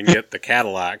more and get the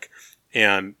Cadillac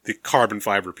and the carbon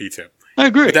fiber P-tip. I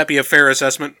agree. Would that be a fair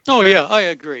assessment? Oh, yeah, I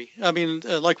agree. I mean,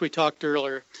 like we talked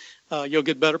earlier, you'll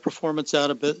get better performance out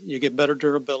of it. You get better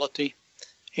durability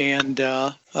and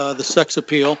the sex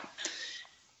appeal.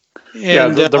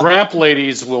 And, the ramp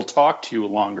ladies will talk to you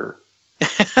longer.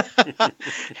 I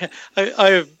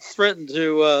have threatened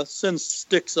to send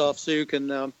sticks off so you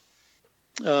can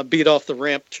beat off the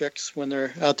ramp chicks when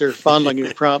they're out there fondling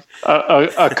your prop.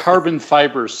 A carbon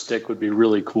fiber stick would be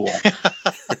really cool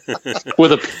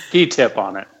with a P-tip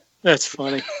on it. That's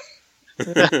funny.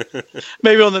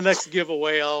 Maybe on the next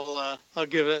giveaway, I'll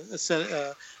give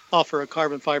offer a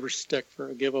carbon fiber stick for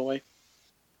a giveaway.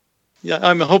 Yeah,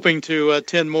 I'm hoping to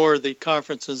attend more of the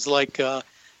conferences like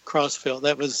Crossfield.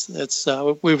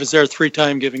 We was there 3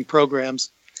 times giving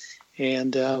programs,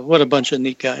 and what a bunch of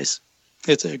neat guys.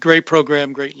 It's a great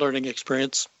program, great learning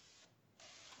experience.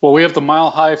 Well, we have the Mile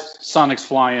High Sonics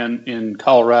Fly-In in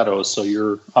Colorado, so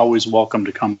you're always welcome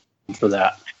to come for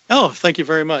that. Oh, thank you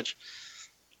very much.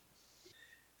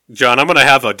 John, I'm going to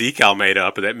have a decal made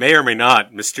up that may or may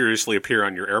not mysteriously appear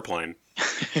on your airplane.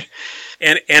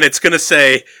 and it's going to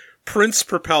say, Prince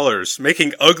Propellers,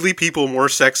 making ugly people more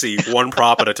sexy, one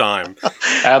prop at a time.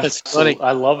 Absolutely.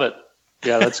 I love it.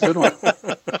 Yeah, that's a good one.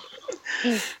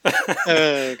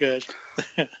 Good.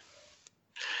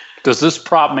 Does this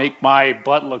prop make my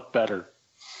butt look better?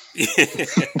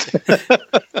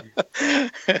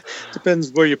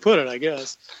 Depends where you put it, I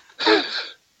guess.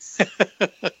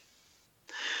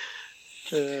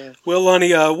 Well,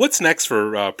 Lonnie, what's next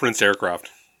for Prince Aircraft?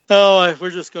 Oh,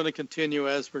 we're just going to continue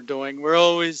as we're doing. We're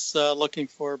always looking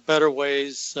for better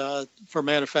ways for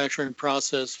manufacturing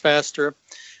process, faster,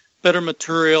 better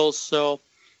materials, so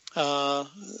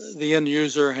the end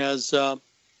user has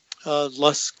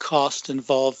less cost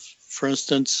involved. For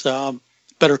instance,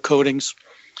 better coatings,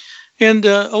 and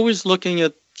always looking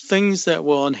at things that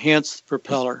will enhance the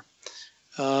propeller.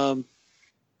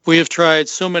 We have tried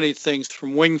so many things,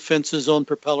 from wing fences on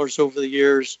propellers over the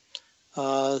years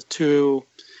to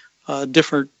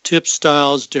different tip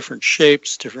styles, different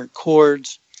shapes, different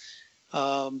chords.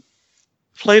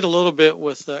 Played a little bit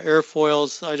with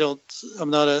airfoils. I'm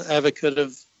not an advocate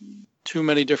of too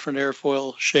many different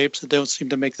airfoil shapes. It don't seem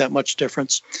to make that much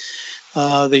difference.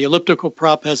 The elliptical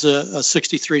prop has a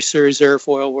 63 series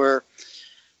airfoil where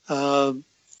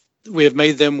we have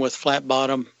made them with flat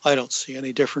bottom. I don't see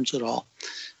any difference at all.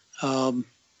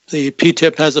 The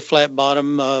P-tip has a flat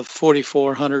bottom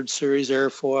 4400 series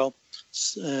airfoil,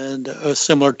 and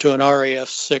similar to an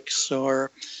RAF-6 or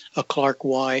a Clark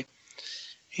Y.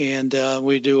 And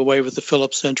we do away with the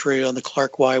Phillips entry on the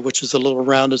Clark Y, which is a little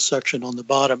rounded section on the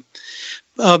bottom.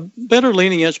 Better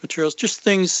leading edge materials, just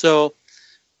things so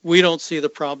we don't see the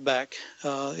prop back.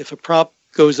 If a prop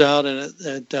goes out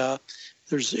and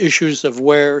there's issues of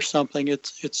wear or something,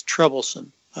 it's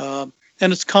troublesome, and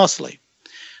it's costly.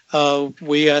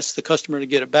 We ask the customer to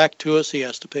get it back to us. He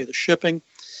has to pay the shipping.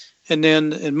 And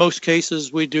then in most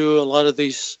cases, we do a lot of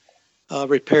these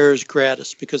repairs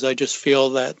gratis, because I just feel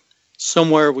that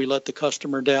somewhere we let the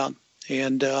customer down,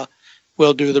 and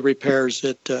we'll do the repairs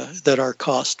at our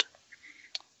cost.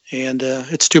 And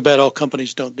it's too bad all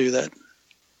companies don't do that.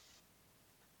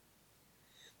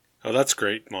 Oh, that's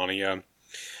great, Lonnie.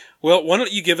 Well, why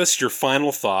don't you give us your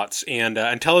final thoughts and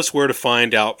tell us where to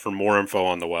find out for more info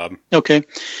on the web. Okay.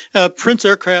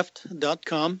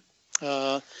 PrinceAircraft.com.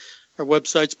 Our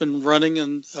website's been running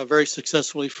and very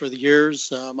successfully for the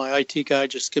years. My IT guy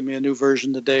just gave me a new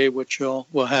version today, which we'll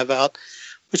have out,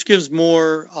 which gives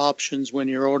more options when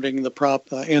you're ordering the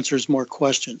prop, answers more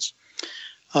questions.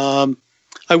 I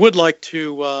would like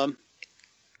to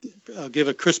give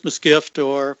a Christmas gift,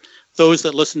 or those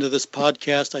that listen to this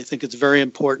podcast. I think it's very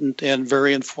important and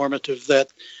very informative that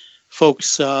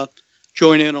folks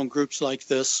join in on groups like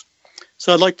this.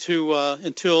 So I'd like to,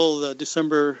 until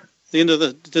the end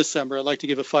of December, I'd like to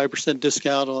give a 5%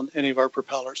 discount on any of our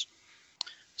propellers.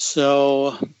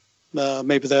 So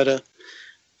maybe that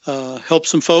help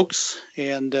some folks,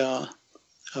 and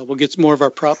we'll get some more of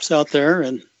our props out there.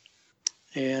 And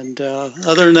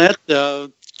other than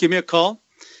that, give me a call.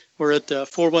 We're at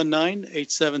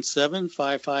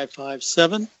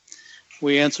 419-877-5557.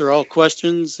 We answer all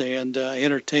questions and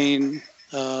entertain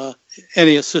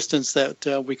any assistance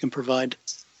that we can provide.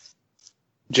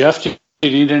 Jeff, do you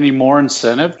need any more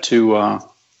incentive to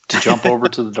jump over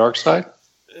to the dark side?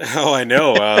 Oh, I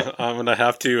know. I'm going to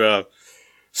have to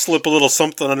slip a little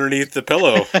something underneath the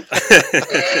pillow.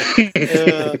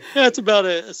 It's about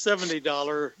a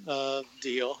 $70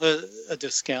 deal, a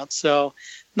discount. So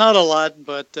not a lot,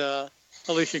 but at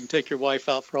least you can take your wife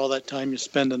out for all that time you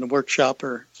spend in the workshop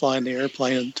or flying the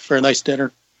airplane for a nice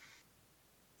dinner.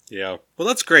 Yeah. Well,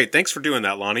 that's great. Thanks for doing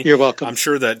that, Lonnie. You're welcome. I'm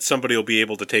sure that somebody will be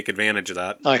able to take advantage of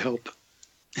that. I hope.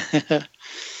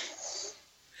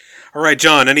 All right,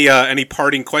 John, any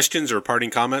parting questions or parting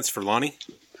comments for Lonnie?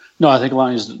 No, I think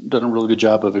Lonnie's done a really good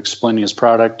job of explaining his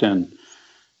product, and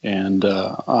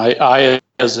I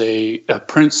as a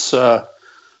Prince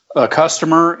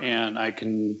customer, and I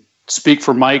can speak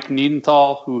for Mike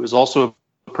Niedenthal, who is also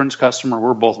a Prince customer.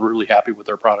 We're both really happy with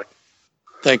our product.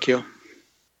 Thank you.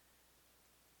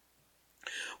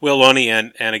 Well, Lonnie,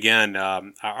 and again,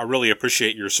 I really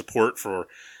appreciate your support for,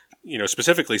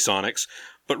 specifically Sonics,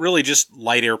 but really just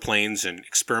light airplanes and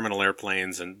experimental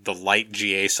airplanes and the light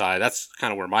GA side. That's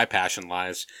kind of where my passion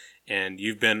lies. And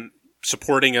you've been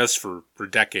supporting us for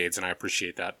decades, and I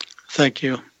appreciate that. Thank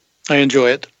you. I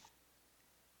enjoy it.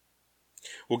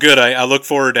 Well, good. I look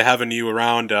forward to having you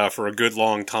around for a good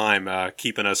long time,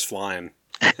 keeping us flying.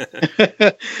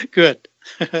 Good.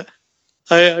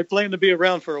 I plan to be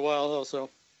around for a while also.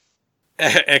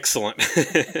 Excellent.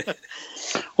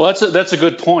 Well, that's a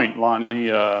good point, Lonnie.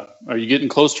 Are you getting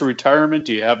close to retirement?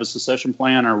 Do you have a succession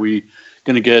plan? Are we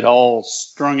going to get all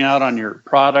strung out on your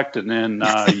product and then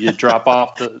you drop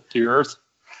off to earth?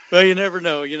 Well, you never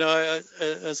know.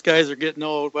 As guys are getting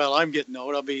old, well, I'm getting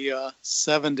old. I'll be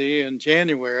 70 in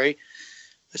January.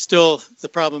 The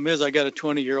problem is I got a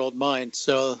 20-year-old mind,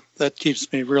 so that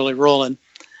keeps me really rolling.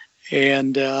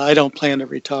 And I don't plan to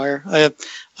retire. I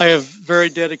have very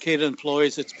dedicated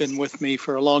employees that's been with me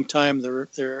for a long time.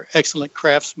 They're excellent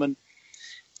craftsmen.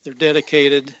 They're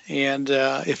dedicated, and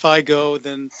if I go,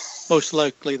 then most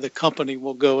likely the company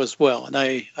will go as well, and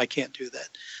I can't do that.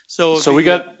 So we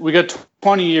got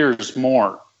 20 years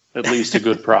more, at least, of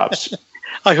good props.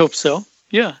 I hope so.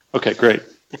 Yeah. Okay, great.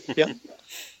 Yeah.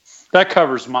 That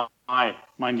covers my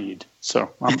need,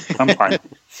 so I'm fine.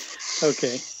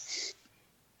 Okay.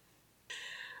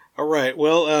 All right.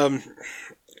 Well,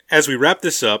 as we wrap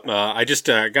this up, I just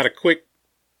got a quick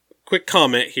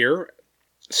comment here.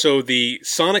 So the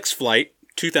Sonics Flight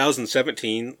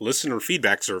 2017 listener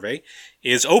feedback survey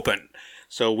is open.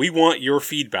 So we want your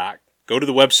feedback. Go to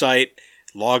the website,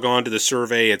 log on to the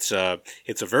survey. It's a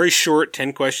very short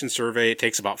 10-question survey. It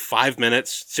takes about 5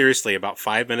 minutes, seriously, about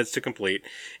 5 minutes to complete.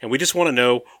 And we just want to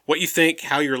know what you think,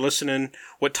 how you're listening,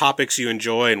 what topics you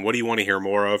enjoy, and what do you want to hear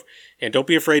more of. And don't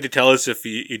be afraid to tell us if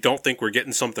you don't think we're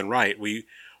getting something right. We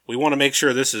want to make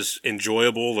sure this is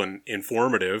enjoyable and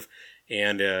informative,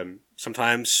 and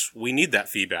sometimes we need that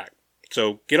feedback.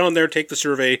 So get on there, take the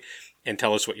survey, and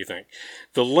tell us what you think.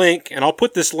 The link, and I'll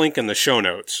put this link in the show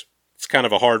notes. It's kind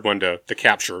of a hard one to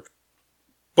capture.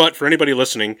 But for anybody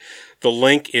listening, the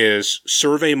link is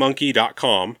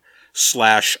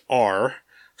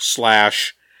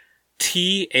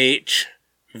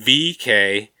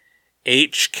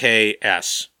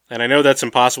surveymonkey.com/r/THVKHKS. And I know that's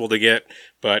impossible to get,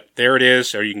 but there it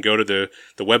is. Or you can go to the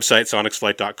website,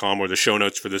 sonicsflight.com, or the show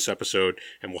notes for this episode,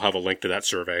 and we'll have a link to that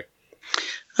survey.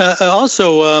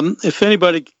 Also, if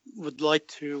anybody would like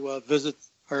to visit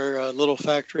our little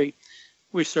factory,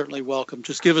 we certainly welcome.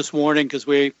 Just give us warning, because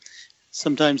we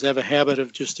sometimes have a habit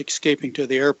of just escaping to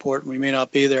the airport, and we may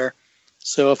not be there.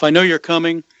 So if I know you're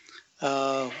coming,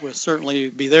 we'll certainly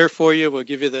be there for you. We'll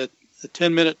give you the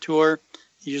 10-minute tour.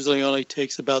 Usually only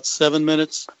takes about 7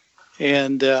 minutes,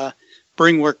 and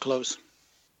bring work clothes.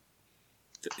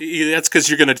 That's because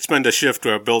you're going to spend a shift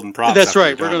building props. That's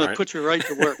right. We're going to put you right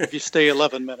to work if you stay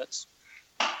 11 minutes.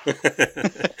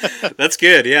 That's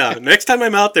good. Yeah. Next time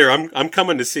I'm out there, I'm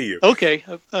coming to see you. Okay.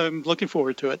 I'm looking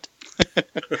forward to it.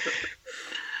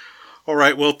 All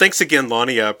right. Well, thanks again,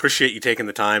 Lonnie. I appreciate you taking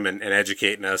the time and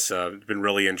educating us. It's been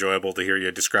really enjoyable to hear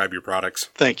you describe your products.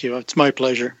 Thank you. It's my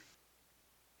pleasure.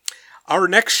 Our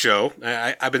next show,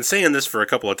 I've been saying this for a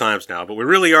couple of times now, but we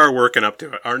really are working up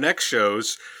to it. Our next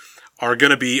shows are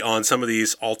going to be on some of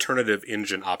these alternative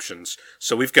engine options.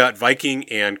 So we've got Viking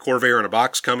and Corvair in a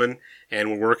box coming,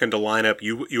 and we're working to line up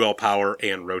UL Power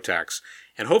and Rotax.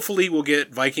 And hopefully we'll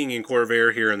get Viking and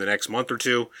Corvair here in the next month or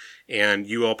two, and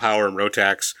UL Power and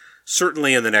Rotax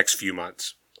certainly in the next few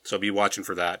months. So be watching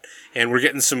for that. And we're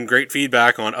getting some great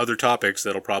feedback on other topics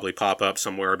that'll probably pop up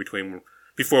somewhere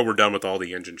before we're done with all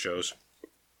the engine shows.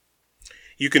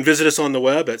 You can visit us on the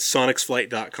web at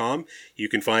sonicsflight.com. You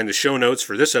can find the show notes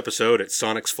for this episode at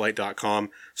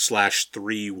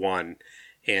sonicsflight.com/31.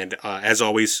 And as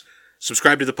always,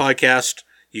 subscribe to the podcast.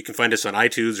 You can find us on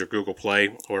iTunes or Google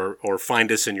Play, or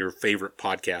find us in your favorite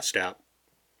podcast app.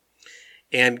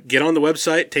 And get on the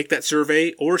website, take that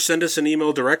survey, or send us an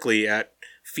email directly at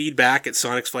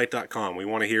feedback@sonicsflight.com. We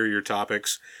want to hear your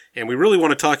topics, and we really want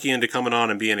to talk you into coming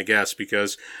on and being a guest,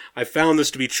 because I found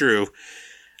this to be true.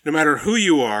 No matter who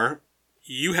you are,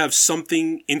 you have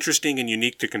something interesting and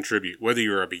unique to contribute. Whether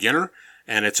you're a beginner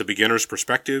and it's a beginner's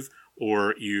perspective,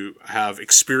 or you have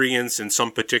experience in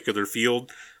some particular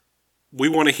field, we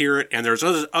want to hear it, and there's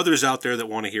others out there that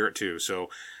want to hear it too.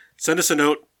 So send us a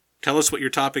note, tell us what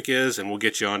your topic is, and we'll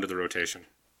get you onto the rotation.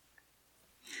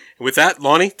 And with that,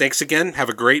 Lonnie, thanks again. Have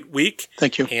a great week.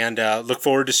 Thank you. And look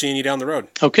forward to seeing you down the road.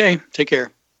 Okay, take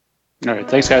care. All right,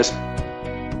 thanks, guys.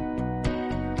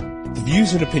 The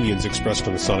views and opinions expressed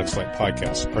on the Sonics Flight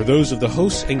podcast are those of the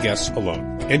hosts and guests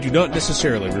alone, and do not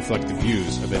necessarily reflect the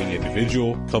views of any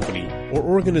individual, company, or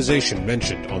organization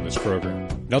mentioned on this program.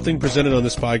 Nothing presented on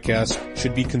this podcast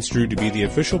should be construed to be the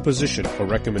official position or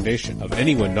recommendation of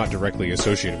anyone not directly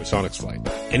associated with Sonics Flight.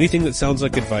 Anything that sounds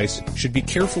like advice should be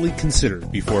carefully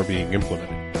considered before being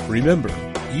implemented. Remember,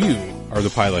 you are the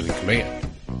pilot in command.